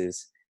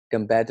thesis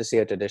compared to, say,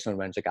 a traditional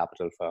venture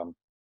capital firm?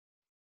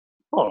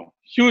 Oh,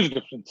 huge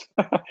difference.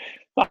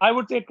 So I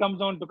would say it comes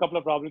down to a couple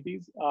of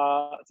probabilities.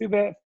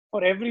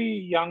 For every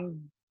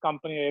young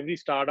company, every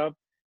startup,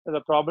 there's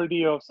a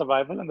probability of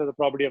survival and there's a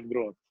probability of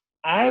growth.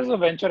 As a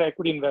venture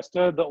equity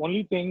investor, the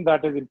only thing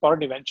that is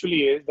important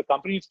eventually is the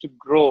company needs to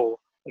grow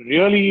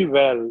really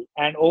well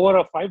and over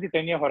a 5 to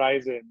 10 year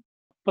horizon.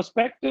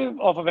 Perspective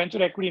of a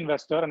venture equity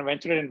investor and a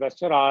venture debt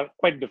investor are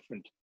quite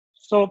different.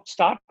 So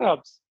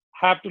startups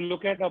have to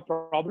look at a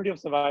probability of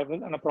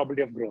survival and a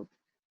probability of growth.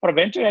 For a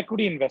venture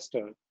equity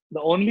investor,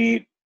 the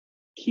only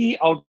key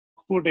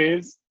output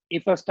is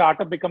if a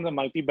startup becomes a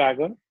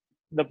multi-bagger,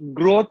 the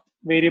growth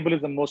variable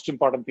is the most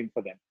important thing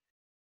for them.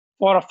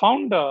 For a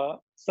founder,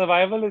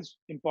 survival is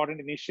important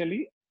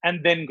initially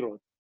and then growth.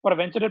 For a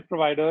venture debt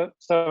provider,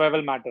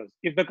 survival matters.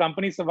 If the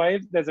company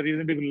survives, there's a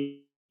reasonable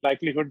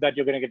likelihood that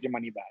you're going to get your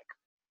money back.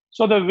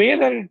 So the way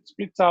that it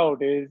splits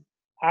out is,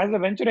 as a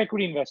venture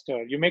equity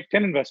investor, you make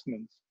 10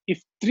 investments.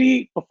 If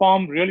three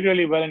perform really,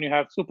 really well and you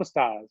have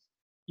superstars,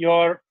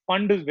 your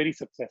fund is very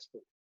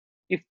successful.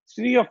 If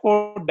three or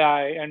four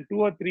die and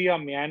two or three are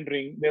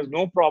meandering, there's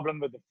no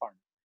problem with the fund.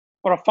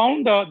 For a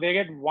founder, they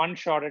get one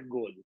shot at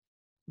goal.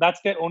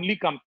 That's their only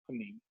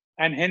company,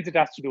 and hence it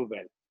has to do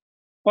well.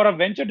 For a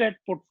venture debt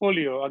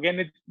portfolio, again,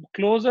 it's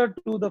closer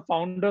to the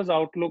founder's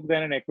outlook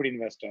than an equity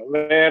investor,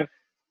 where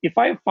if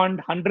I fund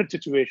 100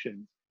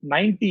 situations,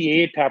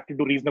 98 have to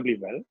do reasonably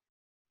well,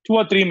 two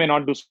or three may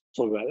not do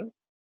so well,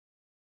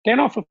 10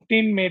 or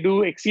 15 may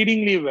do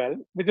exceedingly well,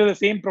 which is the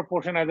same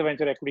proportion as a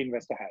venture equity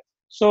investor has.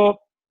 So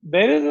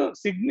there is a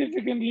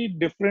significantly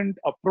different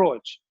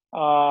approach.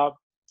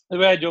 The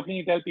way I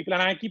jokingly tell people,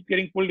 and I keep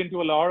getting pulled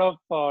into a lot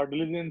of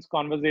diligence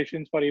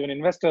conversations for even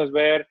investors,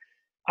 where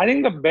I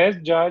think the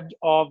best judge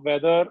of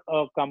whether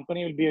a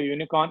company will be a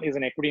unicorn is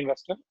an equity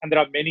investor. And there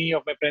are many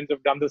of my friends who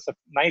have done this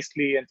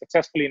nicely and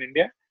successfully in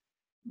India.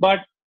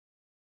 But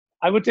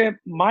I would say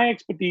my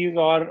expertise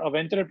or a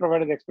venture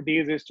provider's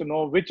expertise is to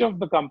know which of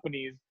the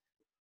companies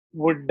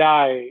would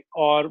die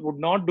or would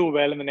not do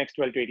well in the next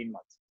 12 to 18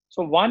 months.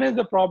 So one is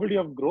the probability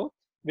of growth,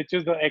 which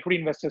is the equity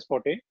investor's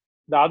forte.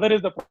 The other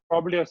is the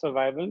probability of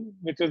survival,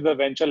 which is the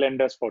venture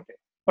lender's forte.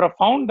 For a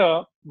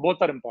founder, both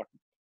are important.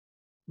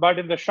 But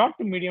in the short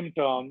to medium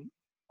term,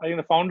 I think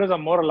the founders are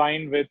more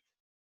aligned with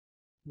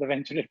the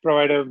venture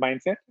provider's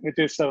mindset, which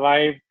is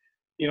survive.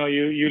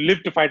 You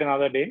live to fight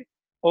another day.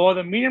 Over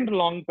the medium to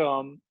long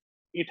term,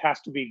 it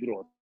has to be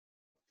growth.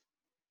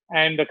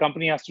 And the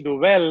company has to do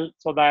well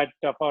so that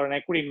for an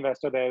equity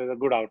investor, there is a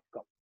good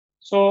outcome.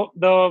 So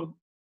the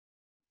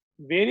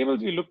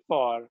variables we look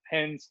for,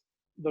 hence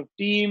the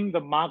team, the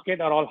market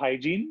are all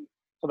hygiene.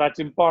 So that's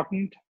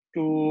important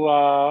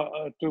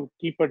to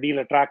keep a deal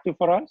attractive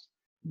for us.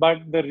 But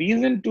the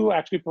reason to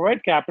actually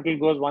provide capital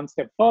goes one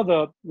step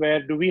further,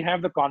 where do we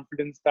have the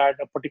confidence that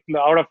a particular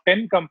out of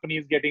 10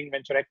 companies getting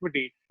venture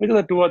equity, which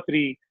are the two or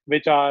three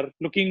which are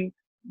looking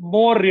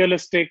more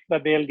realistic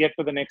that they'll get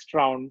to the next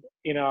round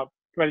in a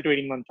 12 to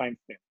 18 month time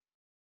frame.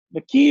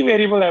 The key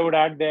variable I would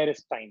add there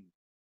is time.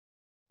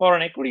 For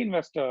an equity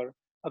investor,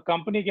 a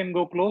company can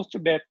go close to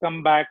death,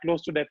 come back,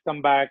 close to death,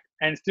 come back,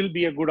 and still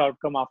be a good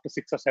outcome after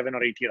 6 or 7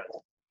 or 8 years,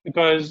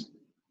 because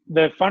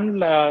the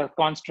fund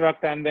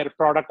construct and their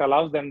product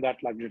allows them that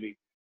luxury.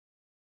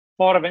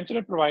 For a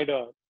venture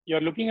provider, you're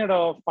looking at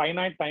a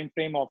finite time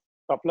frame of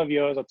a couple of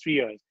years or 3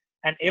 years,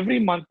 and every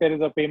month there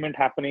is a payment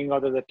happening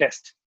or there's a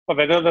test for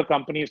whether the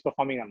company is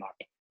performing or not.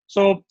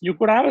 So you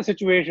could have a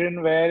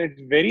situation where it's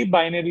very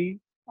binary.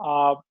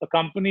 The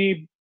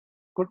company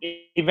could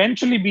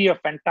eventually be a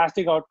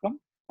fantastic outcome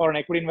for an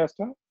equity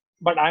investor,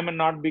 but I may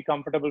not be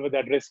comfortable with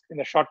that risk in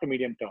the short to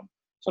medium term.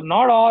 So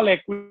not all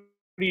equity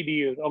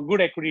deals or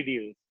good equity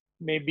deals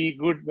may be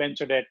good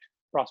venture debt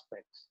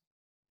prospects.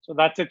 So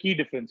that's a key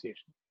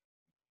differentiation.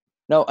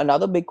 Now,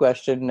 another big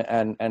question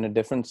and a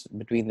difference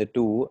between the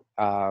two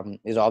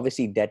is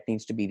obviously debt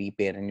needs to be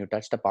repaid, and you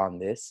touched upon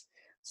this.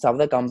 Some of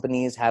the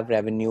companies have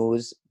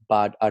revenues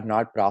but are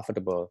not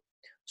profitable.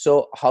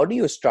 So how do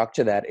you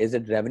structure that? Is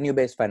it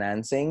revenue-based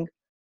financing,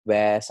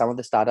 where some of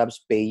the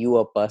startups pay you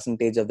a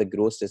percentage of the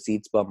gross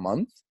receipts per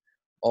month?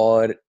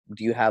 Or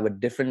do you have a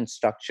different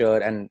structure?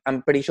 And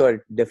I'm pretty sure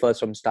it differs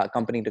from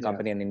company to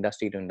company and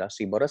industry to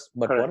industry. What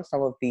are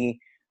some of the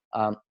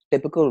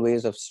typical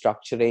ways of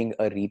structuring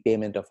a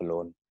repayment of a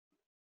loan?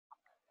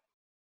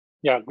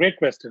 Yeah, great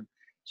question.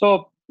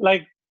 So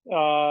like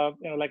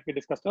we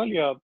discussed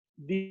earlier,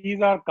 these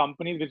are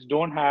companies which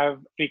don't have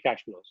free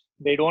cash flows.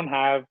 They don't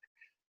have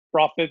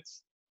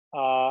profits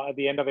at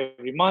the end of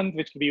every month,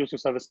 which can be used to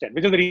service debt,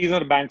 which is the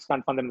reason banks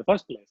can't fund them in the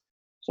first place.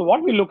 So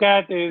what we look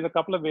at is a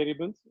couple of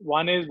variables.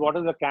 One is what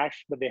is the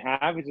cash that they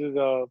have, which is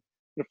a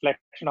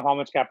reflection of how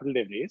much capital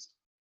they've raised.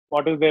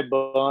 What is their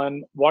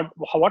burn? What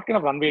kind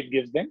of runway it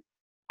gives them?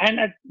 And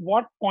at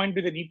what point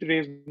do they need to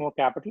raise more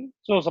capital?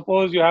 So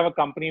suppose you have a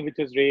company which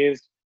has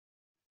raised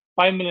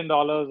 $5 million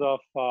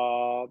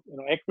of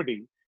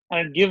equity,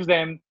 and it gives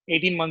them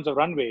 18 months of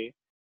runway.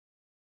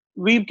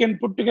 We can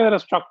put together a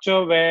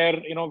structure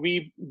where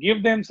we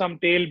give them some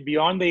tail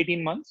beyond the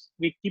 18 months.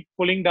 We keep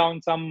pulling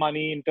down some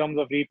money in terms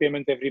of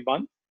repayments every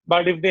month.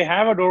 But if they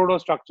have a door-to-door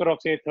structure of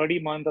say 30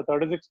 months or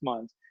 36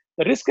 months,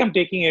 the risk I'm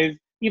taking is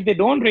if they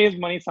don't raise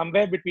money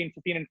somewhere between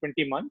 15 and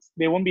 20 months,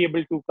 they won't be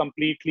able to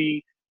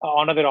completely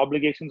honor their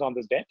obligations on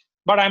this debt.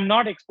 But I'm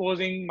not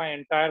exposing my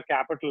entire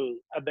capital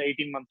at the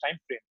 18-month time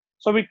frame.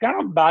 So we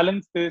kind of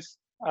balance this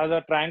as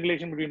a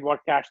triangulation between what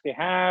cash they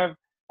have,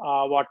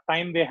 what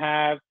time they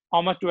have,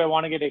 how much do I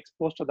want to get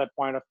exposed to that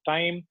point of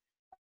time.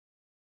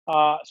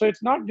 So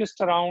it's not just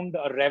around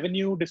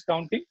revenue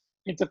discounting.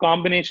 It's a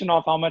combination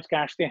of how much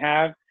cash they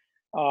have,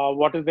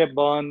 what is their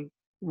burn,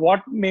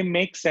 what may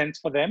make sense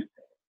for them,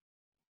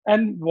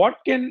 and what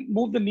can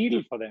move the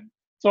needle for them.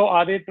 So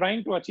are they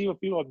trying to achieve a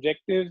few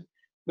objectives?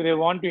 They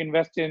want to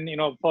invest in,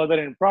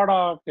 further in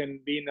product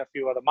and be in a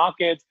few other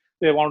markets.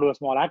 They want to do a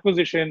small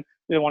acquisition.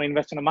 They want to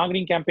invest in a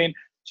marketing campaign.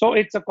 So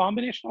it's a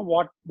combination of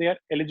what they are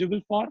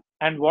eligible for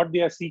and what they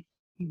are seeking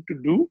to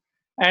do,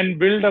 and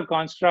build a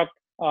construct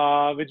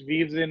which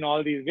weaves in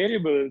all these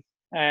variables,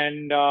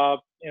 and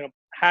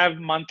have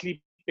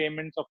monthly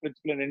payments of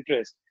principal and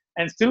interest,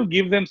 and still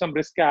give them some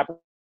risk capital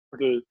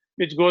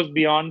which goes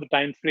beyond the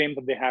time frame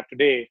that they have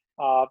today.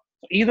 So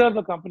either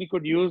the company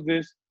could use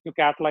this to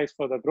capitalize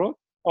further growth,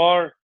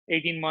 or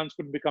 18 months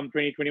could become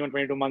 20, 21,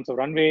 22 months of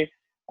runway.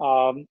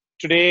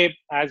 Today,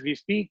 as we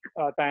speak,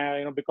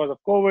 because of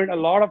COVID, a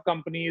lot of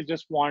companies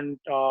just want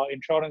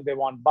insurance. They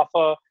want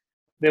buffer.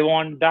 They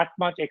want that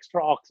much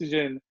extra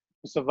oxygen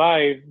to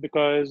survive,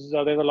 because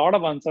there's a lot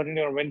of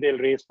uncertainty on when they'll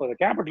raise for the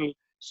capital.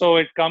 So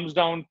it comes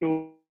down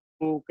to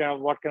kind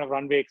of what kind of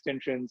runway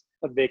extensions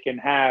that they can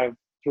have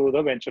through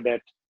the venture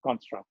debt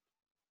construct.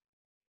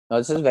 Now,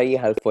 this is very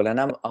helpful, and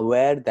I'm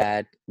aware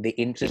that the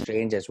interest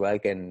range as well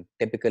can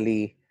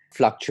typically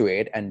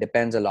fluctuate and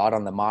depends a lot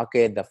on the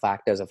market, the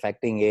factors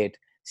affecting it,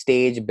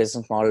 stage,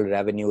 business model,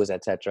 revenues,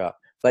 etc.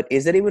 But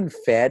is it even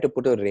fair to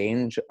put a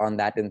range on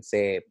that and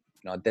say,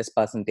 this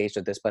percentage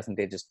to this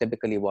percentage is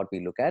typically what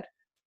we look at?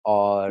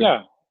 Or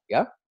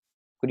Yeah,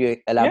 could you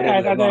elaborate a yeah,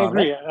 little more I on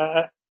that? agree.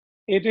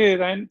 It is,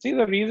 and see,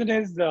 the reason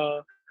is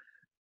there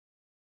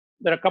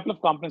are a couple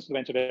of components to the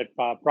venture debt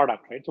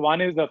product, right? So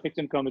one is the fixed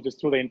income, which is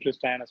through the interest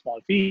and a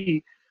small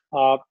fee.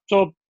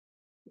 So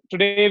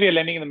today we are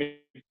lending in the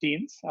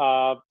mid-teens.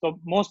 So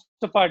most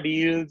of our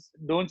deals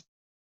don't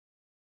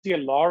see a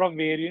lot of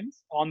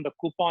variance on the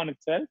coupon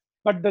itself.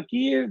 But the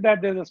key is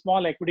that there's a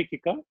small equity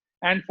kicker.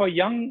 And for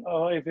young,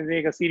 if you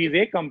take a Series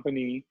A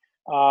company,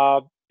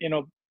 versus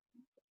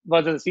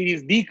a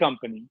Series D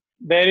company,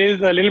 there is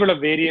a little bit of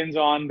variance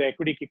on the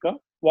equity kicker.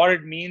 What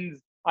it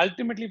means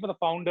ultimately for the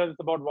founders is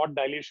about what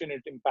dilution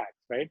it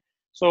impacts, right?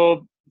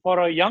 So for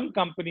a young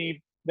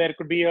company, there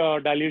could be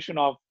a dilution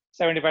of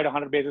 75 to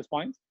 100 basis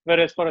points,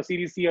 whereas for a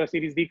Series C or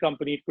Series D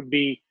company, it could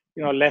be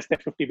less than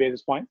 50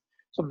 basis points.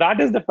 So that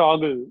is the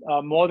toggle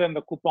more than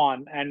the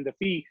coupon and the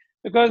fee,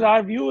 because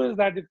our view is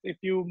that if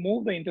you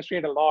move the interest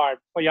rate a lot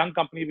for young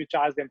companies, we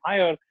charge them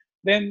higher,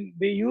 then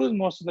they use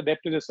most of the debt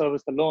to just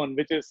service the loan,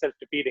 which is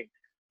self-defeating.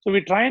 So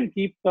we try and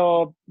keep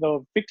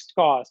the fixed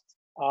costs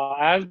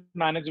as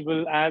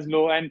manageable, as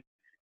low, and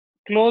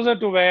closer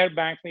to where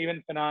banks may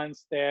even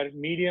finance their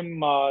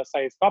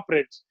medium-sized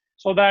corporates,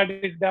 so that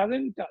it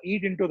doesn't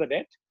eat into the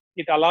debt.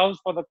 It allows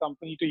for the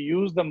company to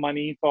use the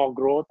money for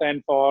growth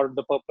and for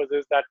the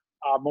purposes that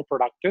are more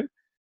productive,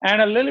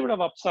 and a little bit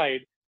of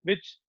upside,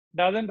 which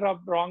doesn't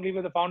rub wrongly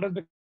with the founders,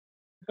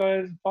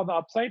 because for the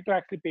upside to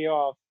actually pay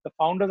off, the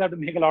founders have to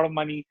make a lot of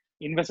money,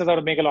 investors have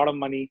to make a lot of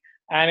money,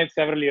 and it's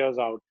several years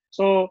out.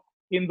 So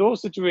in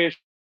those situations,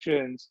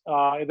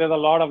 there's a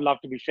lot of love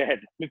to be shared,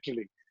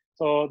 literally.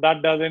 So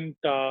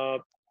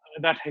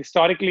that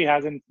historically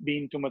hasn't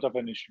been too much of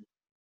an issue.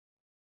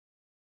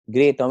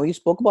 Great. Now, we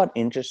spoke about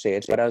interest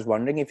rates, but I was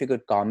wondering if you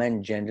could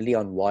comment generally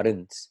on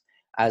warrants,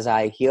 as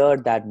I hear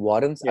that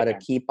warrants are a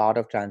key part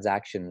of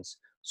transactions.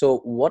 So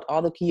what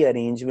are the key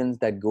arrangements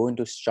that go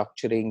into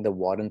structuring the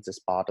warrants as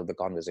part of the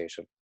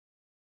conversation?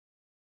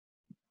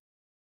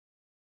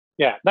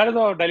 Yeah, that is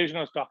our dilution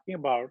I was talking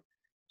about.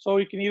 So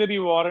it can either be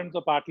warrants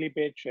or partly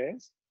paid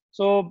shares.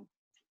 So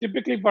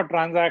typically for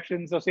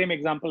transactions, the same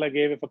example I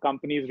gave, if a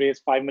company is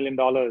raised $5 million,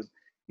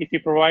 if you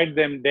provide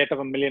them debt of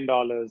 $1 million,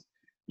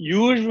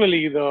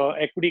 usually the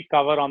equity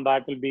cover on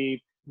that will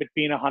be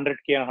between 100K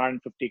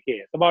and 150K.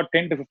 It's about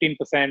 10 to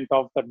 15%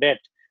 of the debt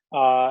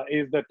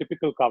is the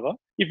typical cover.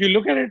 If you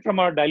look at it from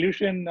a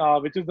dilution,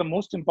 which is the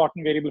most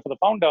important variable for the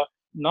founder,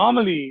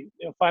 normally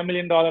a $5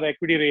 million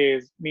equity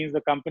raise means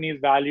the company is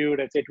valued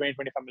at say $20,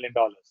 $25 million,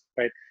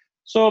 right?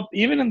 So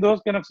even in those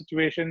kind of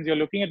situations, you're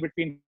looking at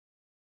between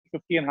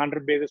 50 and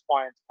 100 basis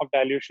points of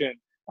dilution,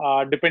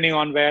 depending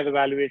on where the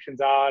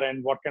valuations are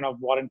and what kind of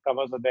warrant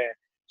covers are there.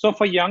 So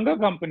for younger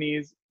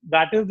companies,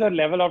 that is the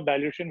level of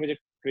dilution which it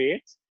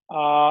creates.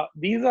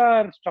 These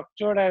are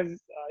structured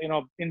as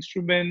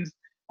instruments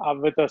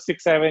with a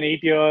 6, 7,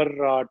 8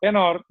 year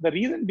tenor. The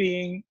reason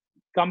being,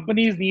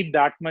 companies need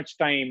that much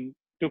time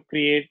to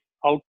create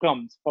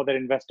outcomes for their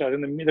investors.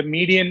 And the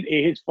median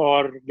age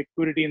for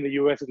liquidity in the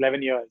US is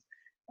 11 years.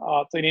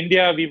 So in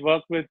India, we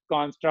work with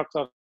constructs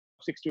of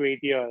 6 to 8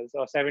 years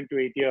or 7 to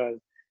 8 years.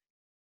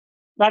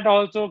 That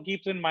also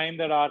keeps in mind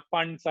that our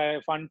fund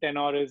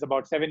tenor is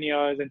about 7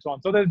 years and so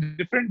on. So there's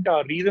different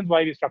reasons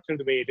why we structure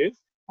the way it is.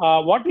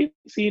 What we've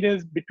seen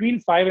is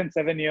between 5 and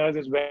 7 years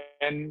is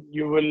when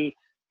you will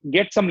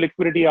get some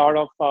liquidity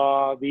out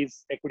of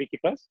these equity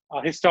kickers.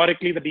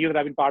 Historically, the deals that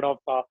I've been part of,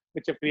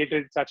 which have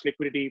created such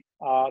liquidity,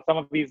 some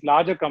of these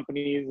larger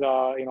companies,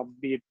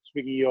 be it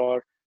Swiggy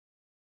or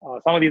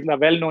some of these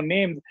well-known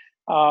names,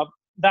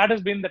 that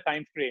has been the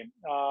time frame,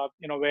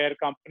 where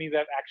companies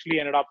have actually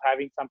ended up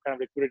having some kind of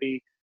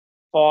liquidity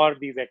for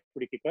these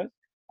equity kickers.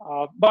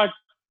 But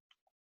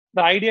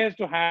the idea is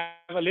to have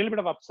a little bit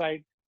of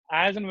upside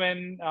as and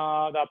when the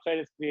upside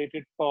is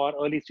created for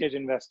early stage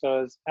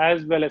investors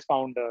as well as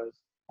founders.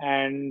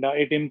 and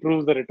it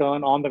improves the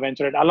return on the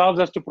venture. It allows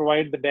us to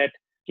provide the debt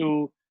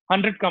to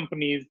 100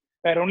 companies,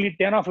 where only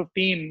 10 or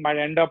 15 might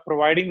end up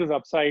providing this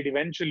upside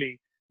eventually.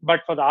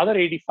 But for the other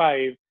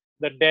 85,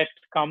 the debt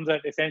comes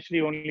at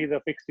essentially only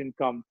the fixed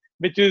income,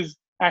 which is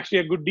actually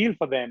a good deal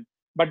for them.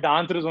 But the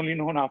answer is only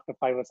known after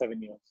 5 or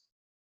 7 years.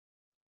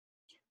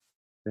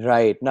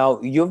 Right.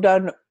 Now, you've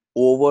done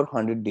over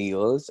 100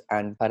 deals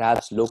and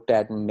perhaps looked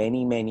at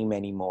many, many,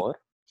 many more,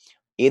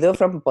 either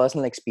from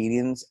personal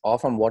experience or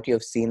from what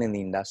you've seen in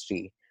the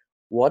industry.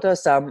 What are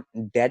some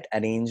debt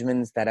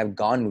arrangements that have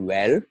gone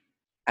well,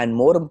 and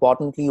more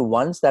importantly,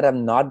 ones that have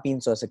not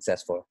been so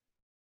successful?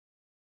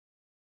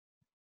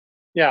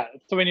 Yeah.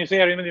 So when you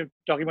say arrangement, you're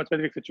talking about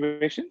specific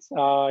situations in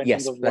terms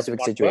Yes, of what specific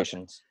not worked.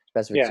 situations.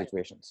 Specific Yeah.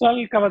 situations. So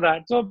I'll cover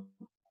that. So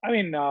I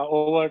mean,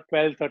 over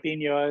 12, 13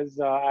 years,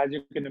 as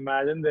you can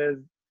imagine,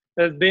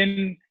 there's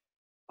been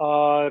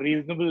a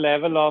reasonable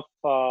level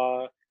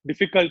of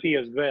difficulty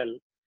as well.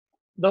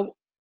 The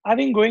I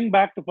think going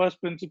back to first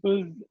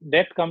principles,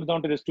 debt comes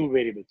down to these two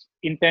variables: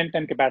 intent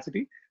and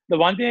capacity. The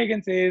one thing I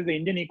can say is the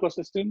Indian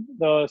ecosystem,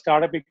 the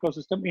startup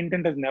ecosystem,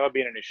 intent has never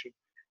been an issue.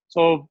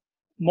 So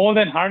more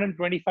than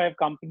 125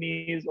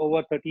 companies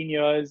over 13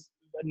 years,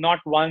 not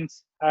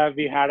once have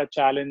we had a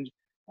challenge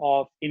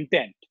of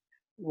intent.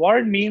 What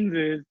it means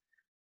is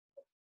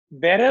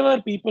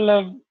wherever people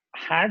have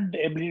had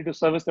the ability to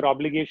service their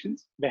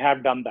obligations, they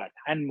have done that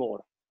and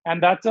more.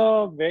 And that's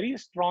a very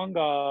strong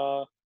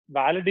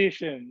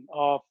validation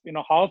of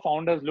how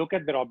founders look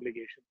at their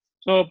obligations.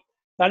 So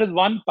that is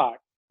one part.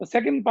 The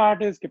second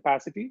part is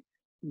capacity.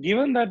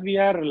 Given that we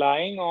are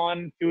relying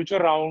on future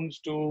rounds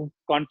to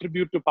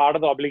contribute to part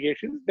of the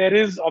obligations, there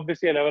is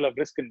obviously a level of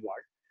risk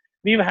involved.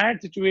 We've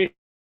had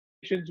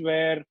situations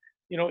where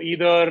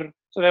either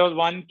so there was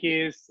one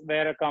case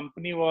where a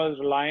company was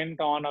reliant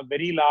on a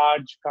very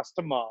large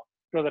customer.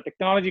 It was a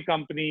technology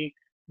company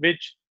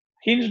which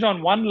hinged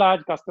on one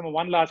large customer,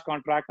 one large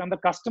contract, and the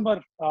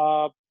customer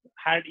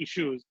had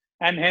issues,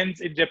 and hence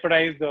it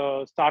jeopardized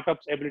the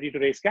startup's ability to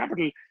raise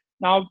capital.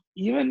 Now,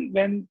 even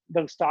when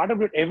the startup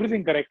did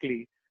everything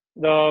correctly,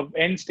 the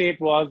end state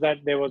was that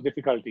there was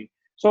difficulty.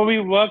 So we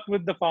worked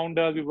with the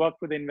founders, we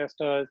worked with the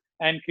investors,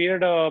 and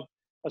created a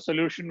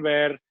solution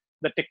where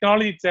the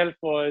technology itself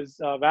was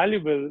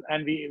valuable,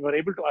 and we were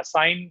able to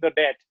assign the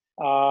debt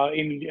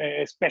in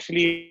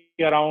especially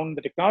around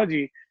the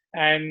technology,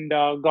 and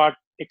got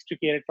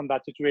extricated from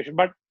that situation,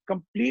 but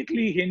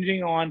completely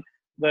hinging on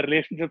the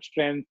relationship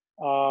strength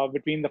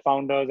between the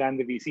founders and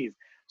the VCs.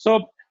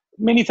 So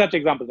many such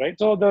examples, right?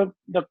 So the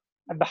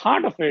at the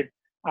heart of it,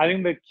 I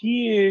think the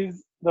key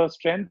is the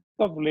strength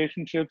of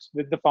relationships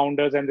with the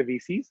founders and the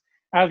VCs.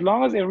 As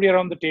long as everybody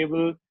around the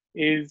table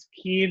is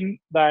keen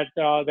that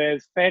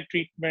there's fair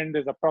treatment,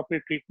 there's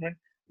appropriate treatment,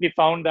 we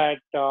found that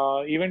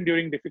even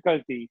during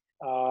difficulty,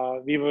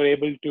 we were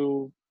able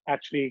to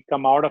actually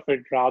come out of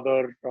it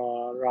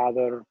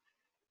rather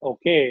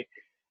okay.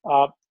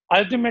 Uh,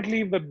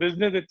 Ultimately, if the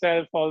business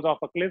itself falls off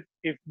a cliff,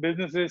 if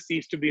businesses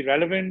cease to be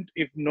relevant,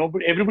 if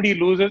nobody, everybody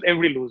loses,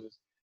 everybody loses.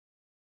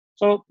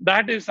 So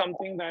that is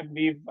something that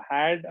we've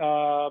had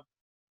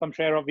some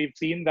share of. We've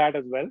seen that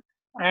as well,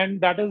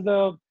 and that is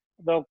the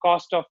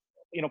cost of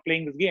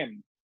playing this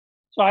game.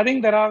 So I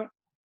think there are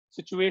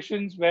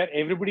situations where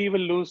everybody will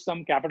lose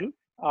some capital,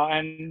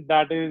 and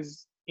that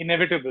is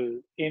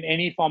inevitable in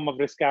any form of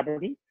risk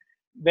capital.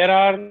 There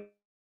are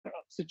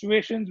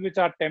situations which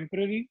are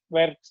temporary,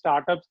 where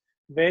startups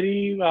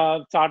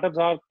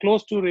are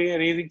close to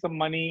raising some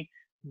money.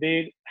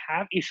 They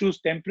have issues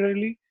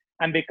temporarily,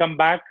 and they come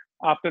back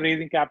after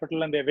raising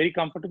capital, and they're very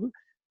comfortable.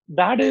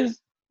 That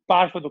is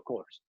par for the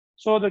course.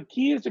 So the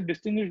key is to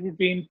distinguish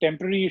between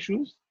temporary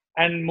issues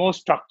and more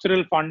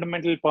structural,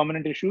 fundamental,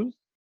 permanent issues,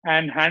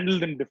 and handle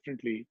them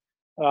differently,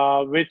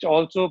 which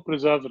also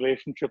preserves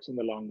relationships in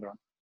the long run.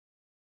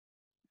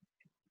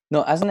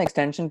 No, as an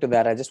extension to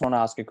that, I just want to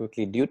ask you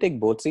quickly, do you take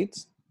both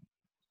seats?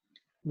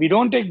 We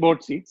don't take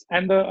board seats,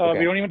 and we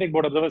Okay. don't even take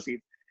board observer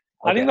seats.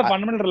 I Okay. think the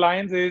fundamental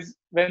reliance is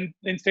when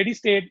in steady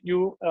state,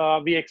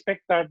 we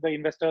expect that the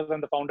investors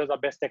and the founders are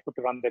best equipped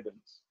to run their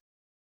business.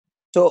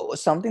 So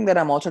something that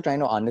I'm also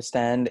trying to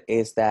understand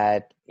is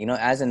that,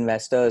 as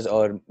investors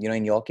or,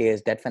 in your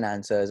case, debt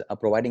financiers are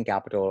providing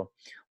capital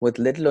with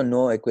little or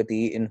no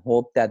equity in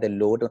hope that the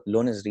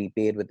loan is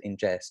repaid with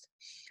interest.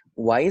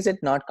 Why is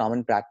it not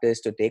common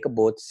practice to take a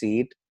board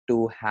seat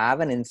to have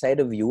an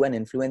insider view and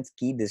influence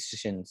key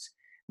decisions?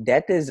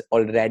 Debt is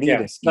already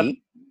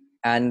risky,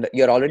 and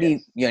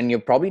you're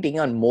probably taking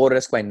on more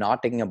risk by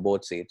not taking a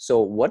board seat. So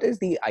what is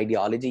the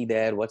ideology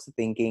there? What's the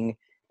thinking?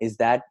 Is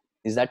that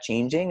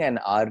changing, and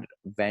are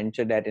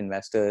venture debt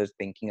investors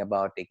thinking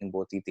about taking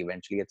both seats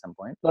eventually at some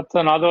point? That's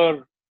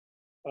another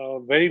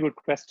very good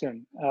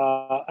question.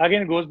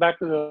 Again, it goes back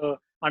to the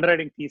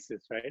underwriting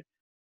thesis, right?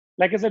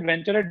 Like I said,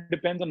 venture debt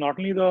depends on not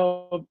only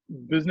the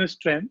business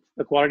strength,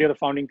 the quality of the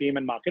founding team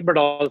and market, but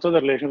also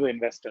the relation with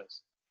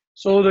investors.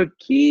 So the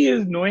key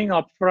is knowing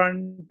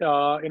upfront,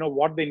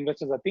 what the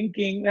investors are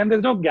thinking, and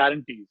there's no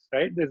guarantees,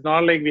 right? It's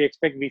not like we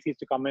expect VCs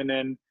to come in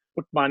and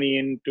put money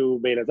in to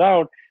bail us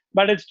out.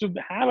 but it's to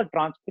have a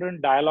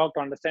transparent dialogue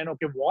to understand,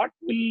 okay, what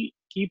will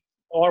keep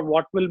or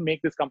what will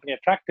make this company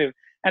attractive.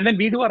 And then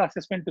we do our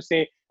assessment to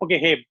say, okay,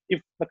 hey,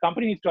 if the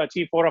company needs to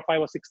achieve 4 or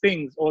 5 or 6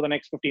 things over the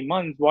next 15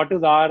 months, what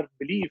is our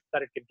belief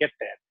that it can get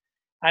there?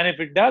 And if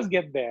it does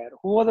get there,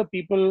 who are the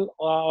people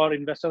or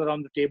investors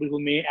around the table who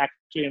may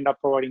actually end up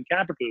providing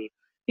capital?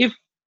 If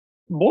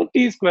both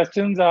these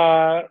questions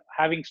are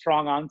having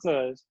strong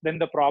answers, then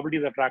the probability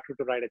is attractive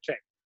to write a check.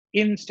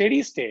 In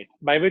steady state,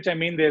 by which I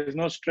mean there's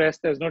no stress,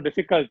 there's no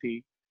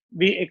difficulty,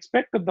 we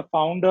expect that the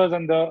founders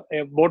and the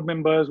board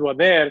members who are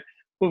there,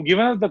 who've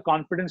given us the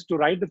confidence to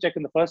write the check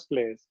in the first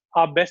place,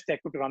 are best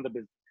equipped to run the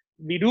business.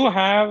 We do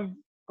have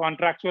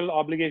contractual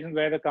obligations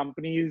where the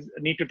companies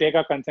need to take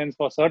our consents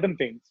for certain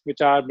things, which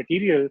are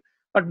material,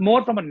 but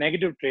more from a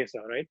negative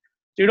tracer, right?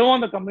 So you don't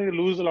want the company to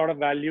lose a lot of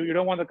value. You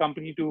don't want the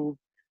company to,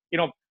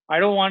 I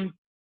don't want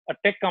a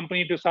tech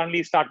company to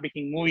suddenly start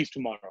making movies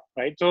tomorrow,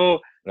 right? So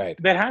Right.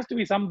 there has to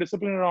be some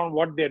discipline around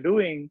what they're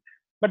doing.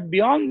 But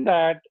beyond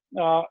that,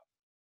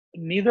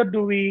 neither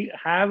do we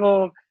have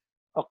a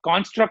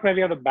construct where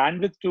we have the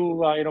bandwidth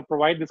to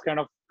provide this kind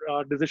of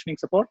decisioning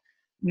support,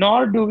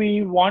 nor do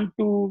we want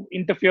to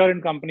interfere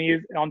in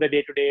companies on their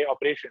day-to-day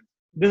operations.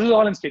 This is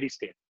all in steady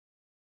state.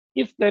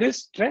 If there is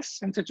stress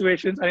in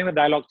situations, I think the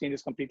dialogue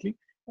changes completely.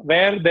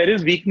 Where there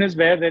is weakness,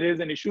 where there is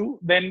an issue,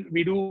 then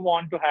we do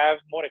want to have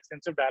more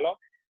extensive dialogue.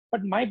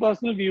 But my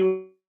personal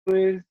view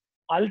is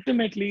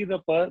ultimately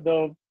the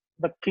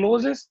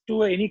closest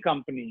to any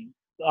company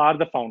are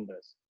the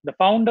founders. The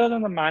founders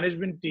and the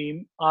management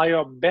team are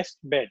your best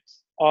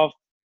bets of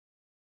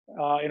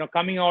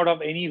coming out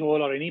of any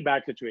hole or any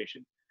bad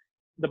situation.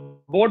 The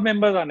board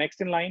members are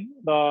next in line,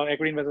 the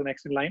equity investors are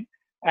next in line,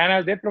 and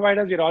as debt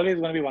providers, we're always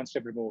going to be one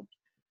step removed.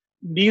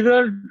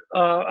 Neither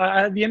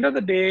at the end of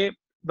the day,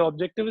 the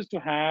objective is to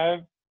have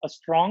a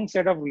strong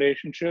set of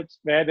relationships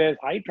where there's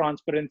high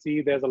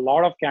transparency, there's a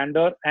lot of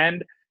candor,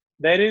 and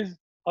there is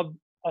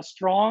a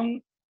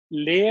strong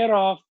layer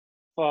of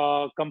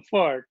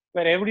comfort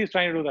where everybody is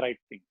trying to do the right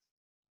thing.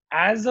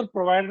 As a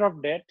provider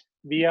of debt,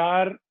 we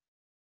are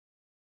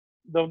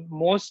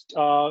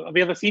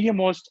the senior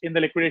most in the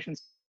liquidation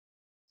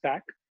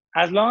stack.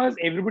 As long as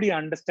everybody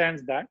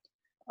understands that,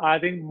 I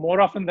think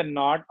more often than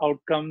not,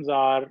 outcomes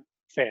are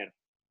fair.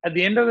 At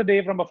the end of the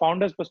day, from a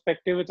founder's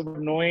perspective, it's about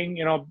knowing,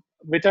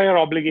 which are your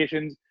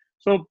obligations.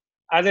 So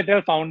as I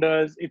tell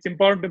founders, it's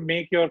important to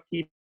make your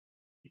key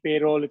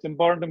payroll. It's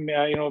important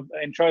to,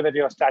 ensure that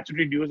your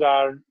statutory dues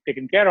are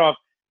taken care of.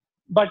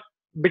 But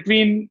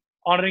between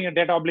honoring a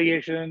debt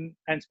obligation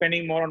and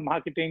spending more on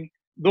marketing,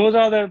 those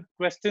are the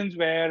questions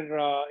where,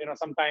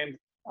 sometimes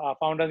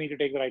founders need to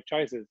take the right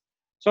choices.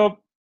 So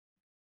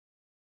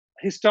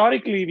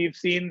historically, we've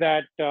seen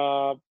that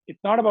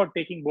it's not about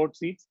taking board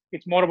seats.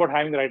 It's more about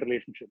having the right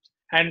relationships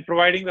and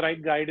providing the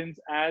right guidance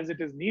as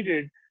it is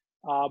needed,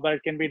 but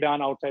it can be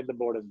done outside the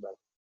board as well.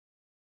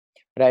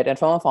 Right. And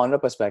from a founder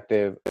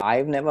perspective,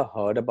 I've never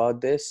heard about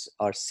this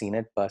or seen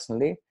it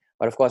personally.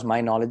 But of course, my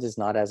knowledge is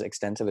not as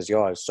extensive as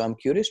yours. So I'm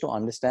curious to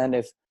understand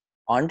if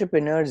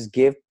entrepreneurs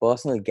give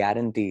personal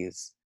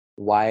guarantees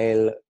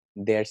while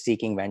they're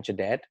seeking venture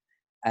debt.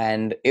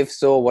 And if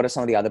so, what are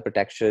some of the other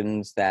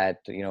protections that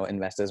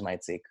investors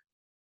might seek?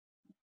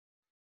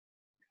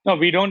 No,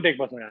 we don't take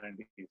personal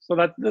guarantees. So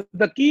that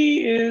the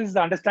key is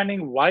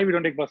understanding why we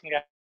don't take personal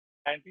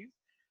guarantees.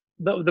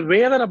 The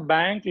way that a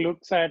bank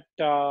looks at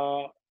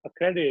a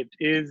credit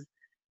is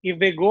if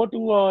they go to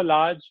a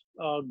large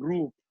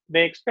group,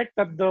 they expect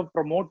that the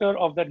promoter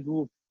of that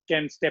group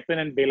can step in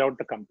and bail out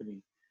the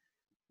company.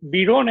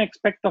 We don't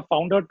expect the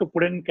founder to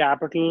put in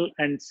capital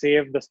and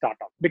save the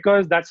startup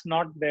because that's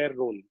not their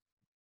role.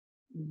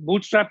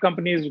 Bootstrap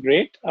company is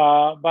great,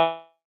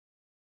 but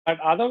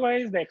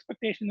otherwise the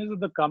expectation is that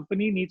the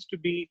company needs to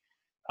be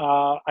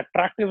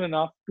attractive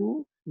enough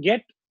to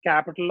get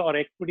capital or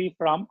equity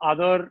from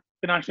other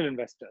financial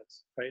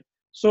investors, right?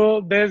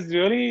 So there's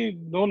really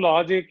no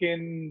logic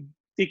in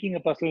seeking a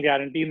personal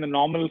guarantee in the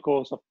normal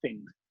course of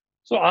things.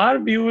 So our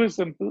view is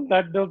simple,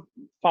 that the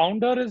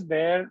founder is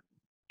there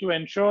to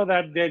ensure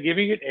that they're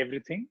giving it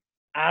everything.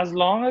 As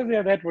long as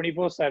they're there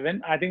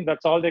 24/7, I think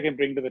that's all they can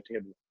bring to the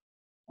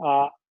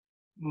table.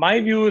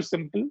 My view is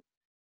simple.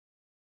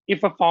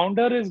 If a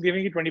founder is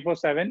giving it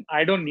 24/7,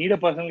 I don't need a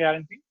personal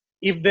guarantee.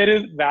 If there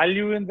is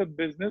value in the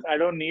business, I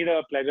don't need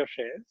a pledge of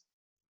shares.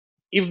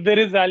 If there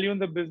is value in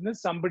the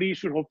business, somebody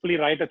should hopefully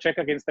write a check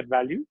against that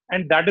value.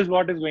 And that is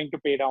what is going to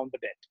pay down the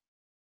debt.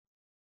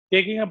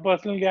 Taking a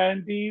personal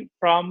guarantee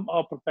from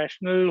a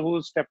professional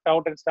who stepped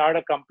out and started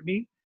a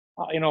company,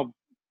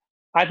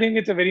 I think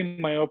it's a very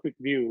myopic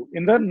view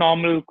in the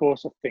normal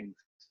course of things.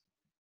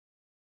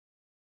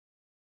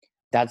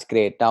 That's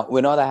great. Now,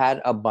 Vinod, I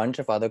had a bunch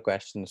of other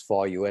questions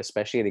for you,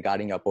 especially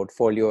regarding your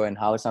portfolio and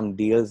how some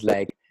deals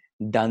like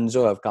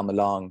Dunzo have come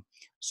along.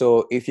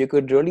 So if you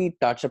could really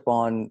touch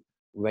upon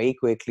very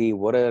quickly,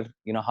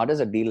 how does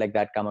a deal like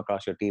that come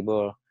across your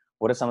table?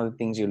 What are some of the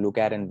things you look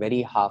at in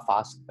very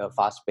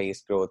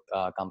fast-paced growth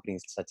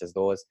companies such as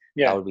those?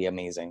 Yeah. That would be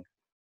amazing.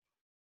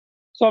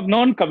 So I've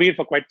known Kabir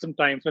for quite some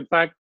time. So in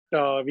fact,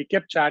 we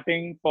kept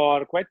chatting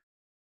for quite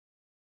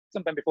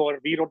some time before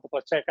we wrote the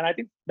first check. And I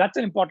think that's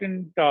an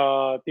important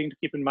thing to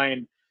keep in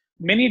mind.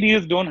 Many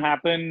deals don't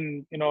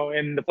happen,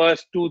 in the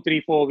first 2,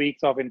 3, 4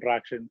 weeks of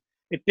interaction.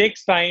 It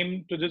takes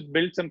time to just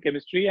build some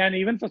chemistry. And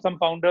even for some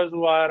founders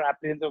who are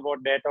apprehensive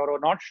about debt or are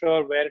not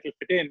sure where it will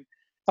fit in,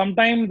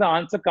 sometimes the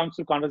answer comes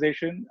through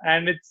conversation,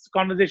 and it's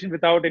conversation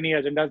without any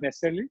agendas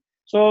necessarily.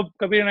 So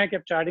Kabir and I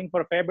kept chatting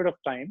for a fair bit of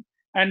time.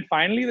 And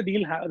finally,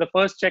 the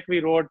first check we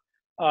wrote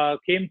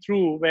came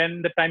through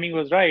when the timing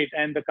was right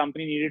and the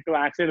company needed to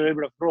accelerate a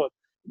little bit of growth.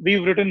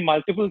 We've written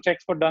multiple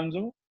checks for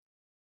Dunzo.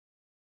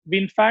 We,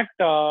 in fact,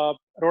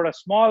 wrote a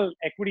small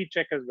equity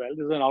check as well.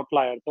 This is an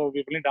outlier. So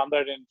we've only done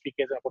that in 3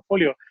 cases in our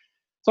portfolio.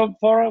 So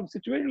for a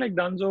situation like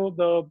Dunzo,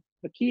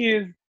 the key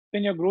is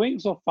when you're growing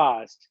so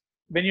fast,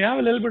 when you have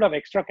a little bit of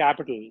extra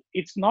capital,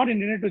 it's not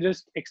intended to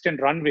just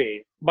extend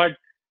runway, but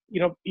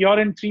you're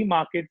in 3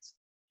 markets.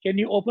 Can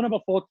you open up a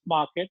fourth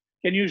market?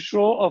 Can you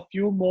show a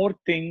few more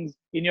things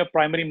in your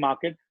primary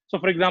market? So,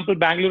 for example,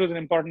 Bangalore is an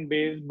important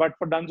base, but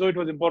for Dunzo, it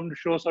was important to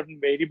show certain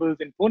variables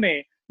in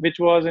Pune, which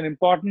was an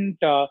important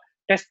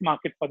test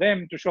market for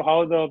them to show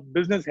how the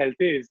business health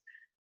is.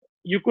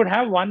 You could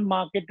have one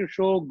market to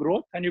show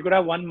growth, and you could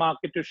have one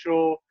market to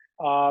show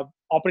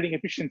operating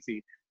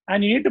efficiency.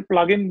 And you need to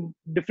plug in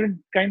different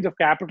kinds of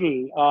capital.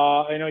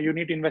 You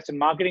need to invest in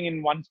marketing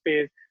in one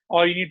space,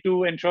 or you need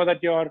to ensure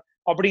that your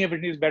operating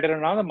efficiency is better in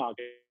another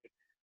market.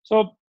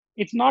 So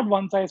it's not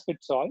one size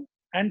fits all.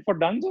 And for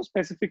Dunzo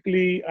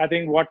specifically, I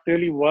think what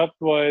really worked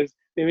was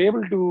they were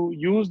able to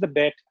use the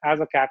debt as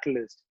a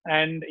catalyst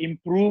and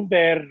improve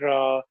their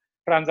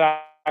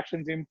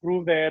transactions,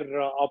 improve their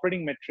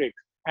operating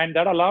metrics. And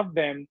that allowed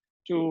them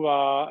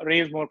to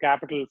raise more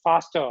capital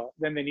faster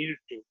than they needed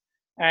to.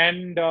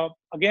 And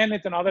again,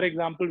 it's another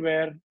example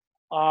where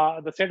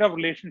the set of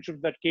relationships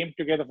that came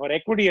together for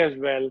equity as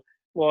well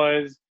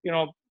was,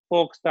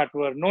 folks that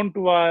were known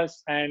to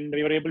us, and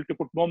we were able to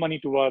put more money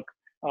to work.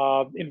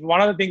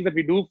 One of the things that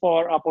we do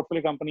for our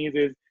portfolio companies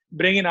is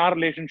bring in our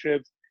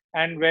relationships,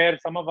 and where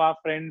some of our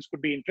friends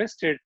could be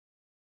interested,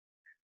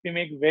 we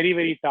make very,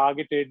 very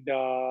targeted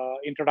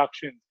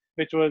introductions,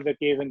 which was the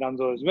case in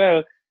Dunzo as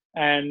well.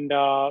 And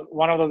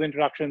one of those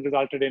introductions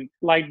resulted in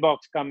Lightbox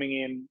coming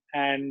in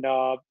and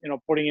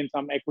putting in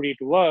some equity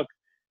to work.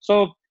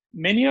 So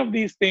many of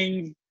these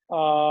things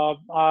are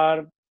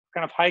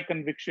kind of high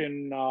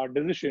conviction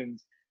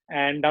decisions.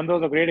 And Dunzo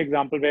is a great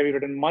example where we've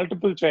written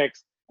multiple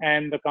checks,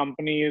 and the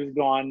company has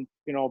grown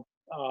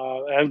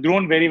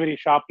very, very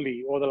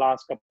sharply over the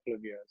last couple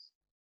of years.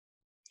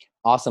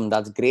 Awesome.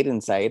 That's great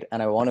insight.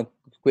 And I want to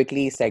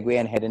quickly segue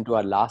and head into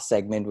our last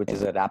segment, which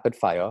is a rapid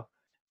fire,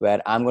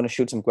 where I'm going to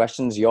shoot some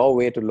questions your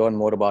way to learn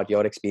more about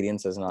your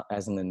experience as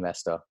an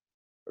investor.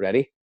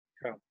 Ready?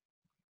 Sure.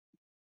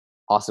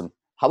 Awesome.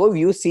 How have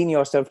you seen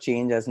yourself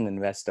change as an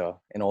investor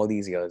in all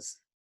these years?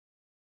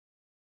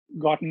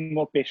 Gotten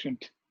more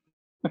patient.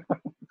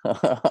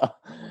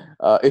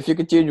 If you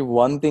could change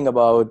one thing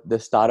about the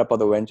startup or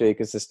the venture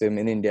ecosystem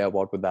in India,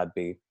 what would that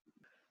be?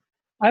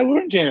 I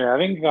wouldn't change it. I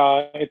think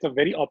it's a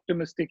very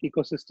optimistic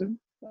ecosystem.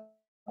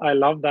 I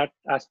love that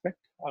aspect.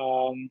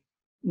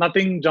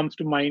 Nothing jumps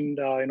to mind,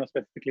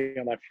 specifically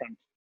on that front.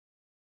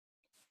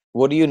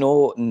 What do you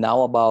know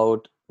now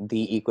about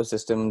the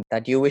ecosystem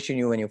that you wish you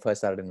knew when you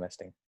first started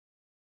investing?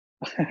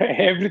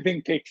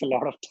 Everything takes a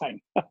lot of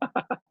time.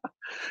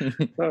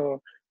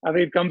 So I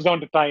think it comes down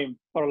to time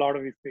for a lot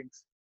of these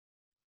things.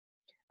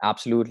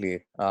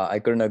 Absolutely. I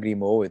couldn't agree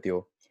more with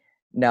you.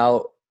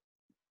 Now,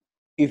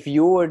 if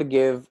you were to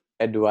give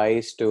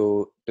advice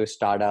to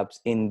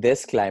startups in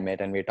this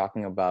climate, and we're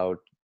talking about,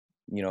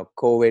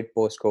 COVID,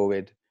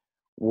 post-COVID,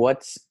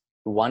 what's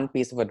one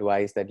piece of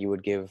advice that you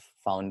would give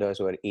founders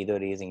who are either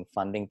raising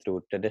funding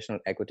through traditional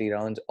equity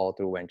rounds or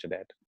through venture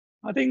debt?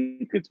 I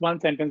think it's one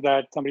sentence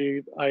that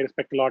somebody I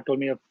respect a lot told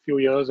me a few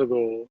years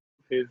ago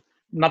is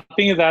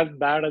nothing is as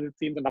bad as it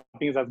seems and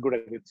nothing is as good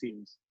as it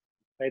seems.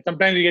 Right?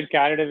 Sometimes we get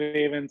carried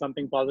away when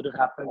something positive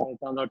happens and it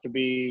turns out to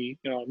be,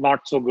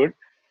 not so good.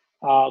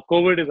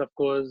 COVID is, of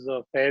course,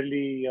 a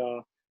fairly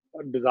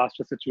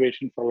disastrous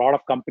situation for a lot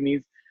of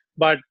companies.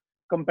 But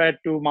compared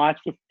to March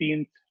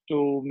 15th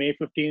to May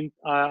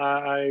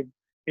 15th,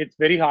 it's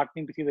very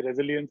heartening to see the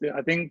resilience.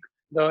 I think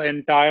the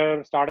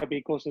entire startup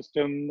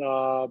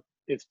ecosystem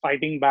is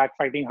fighting back,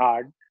 fighting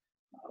hard.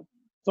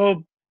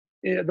 So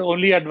the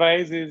only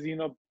advice is,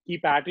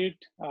 keep at it.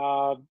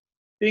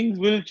 Things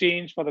will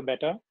change for the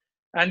better.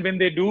 And when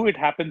they do, it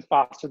happens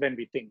faster than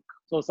we think.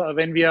 So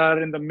when we are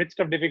in the midst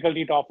of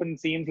difficulty, it often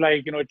seems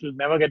like, it will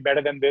never get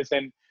better than this.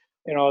 And,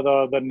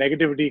 the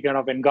negativity kind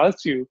of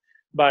engulfs you.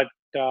 But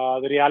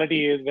the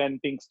reality is when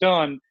things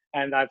turn,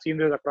 and I've seen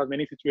this across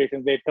many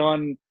situations, they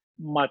turn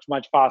much,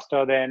 much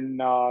faster than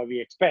we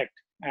expect.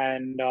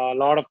 And a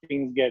lot of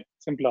things get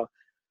simpler.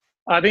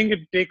 I think it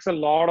takes a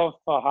lot of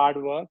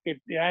hard work. It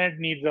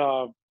needs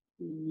a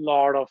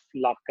lot of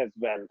luck as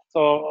well.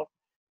 So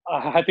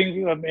I think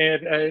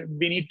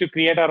we need to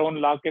create our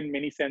own luck in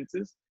many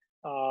senses,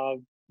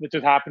 which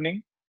is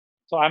happening.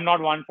 So I'm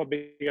not one for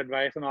big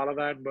advice and all of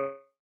that,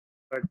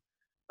 but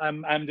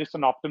I'm just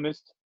an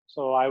optimist.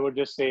 So I would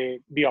just say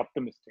be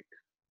optimistic.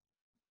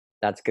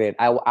 That's great.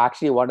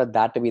 Actually wanted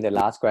that to be the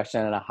last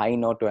question and a high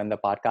note to end the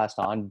podcast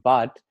on.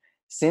 But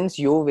since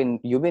you've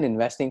been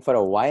investing for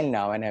a while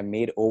now and have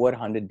made over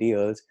 100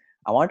 deals,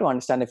 I want to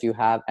understand if you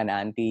have an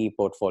anti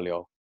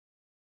portfolio.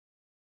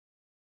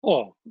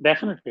 Oh,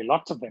 definitely,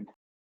 lots of them.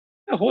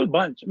 A whole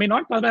bunch. I mean,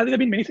 not. I think there have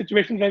been many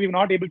situations where we were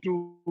not able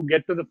to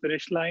get to the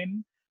finish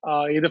line,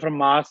 either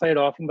from our side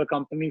or from the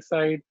company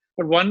side.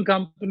 But one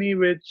company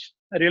which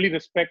I really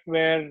respect,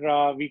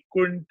 where we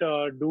couldn't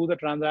do the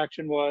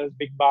transaction, was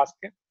Big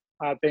Basket.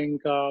 I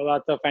think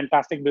that's a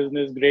fantastic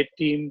business, great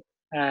team,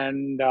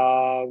 and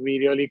we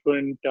really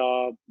couldn't,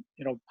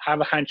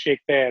 have a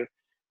handshake there.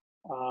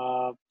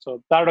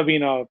 So that would have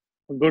been a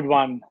good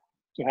one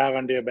to have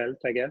under your belt,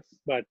 I guess.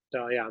 But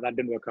yeah, that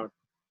didn't work out.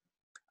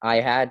 I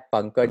had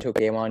Pankaj who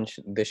came on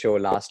the show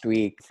last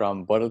week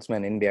from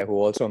Bertelsmann India, who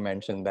also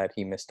mentioned that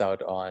he missed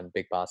out on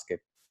Big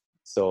Basket.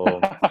 So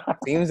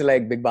seems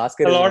like Big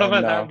Basket A is lot of on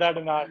us now. have that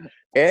in our.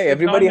 Yeah, It's not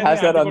everybody any has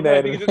that on anti-portfolio.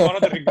 I their. think it's just one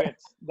of the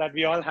regrets that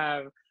we all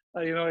have.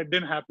 It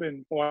didn't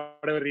happen for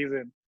whatever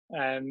reason,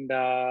 and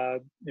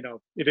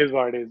it is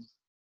what it is.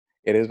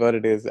 It is what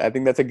it is. I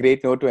think that's a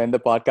great note to end the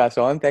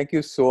podcast on. Thank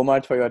you so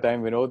much for your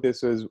time, Vinod.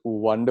 This was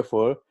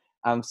wonderful.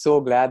 I'm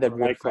so glad that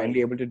we're Likewise.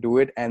 finally able to do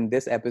it. And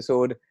this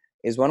episode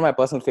is one of my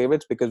personal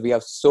favorites because we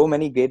have so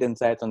many great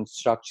insights on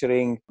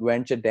structuring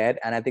venture debt.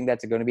 And I think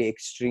that's going to be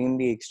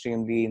extremely,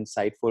 extremely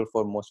insightful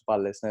for most of our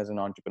listeners and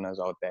entrepreneurs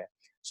out there.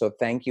 So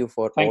thank you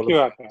for Thank all you,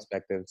 of your Akash.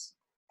 perspectives.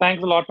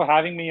 Thanks a lot for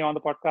having me on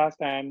the podcast,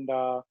 and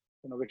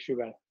wish you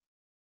well.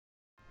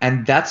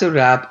 And that's a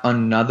wrap on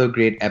another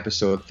great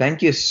episode.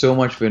 Thank you so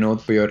much, Vinod,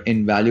 for your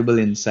invaluable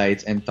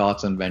insights and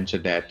thoughts on venture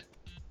debt.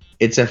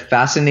 It's a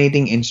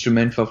fascinating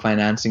instrument for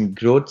financing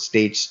growth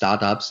stage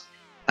startups,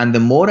 and the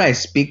more I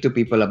speak to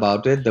people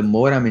about it, the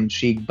more I'm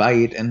intrigued by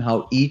it and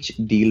how each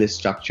deal is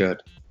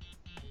structured.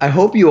 I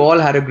hope you all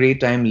had a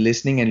great time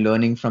listening and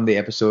learning from the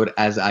episode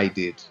as I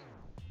did.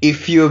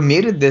 If you have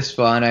made it this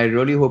far, and I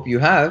really hope you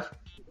have,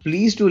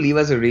 please do leave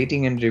us a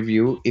rating and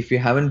review if you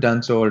haven't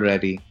done so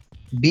already.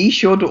 Be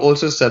sure to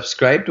also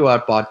subscribe to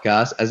our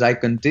podcast as I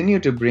continue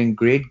to bring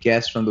great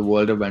guests from the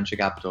world of venture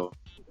capital.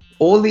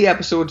 All the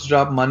episodes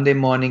drop Monday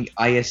morning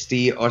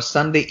IST or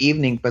Sunday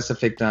evening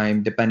Pacific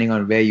time, depending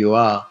on where you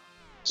are.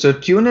 So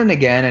tune in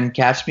again and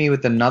catch me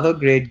with another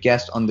great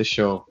guest on the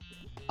show.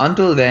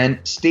 Until then,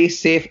 stay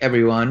safe,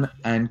 everyone,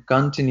 and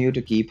continue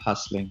to keep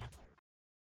hustling.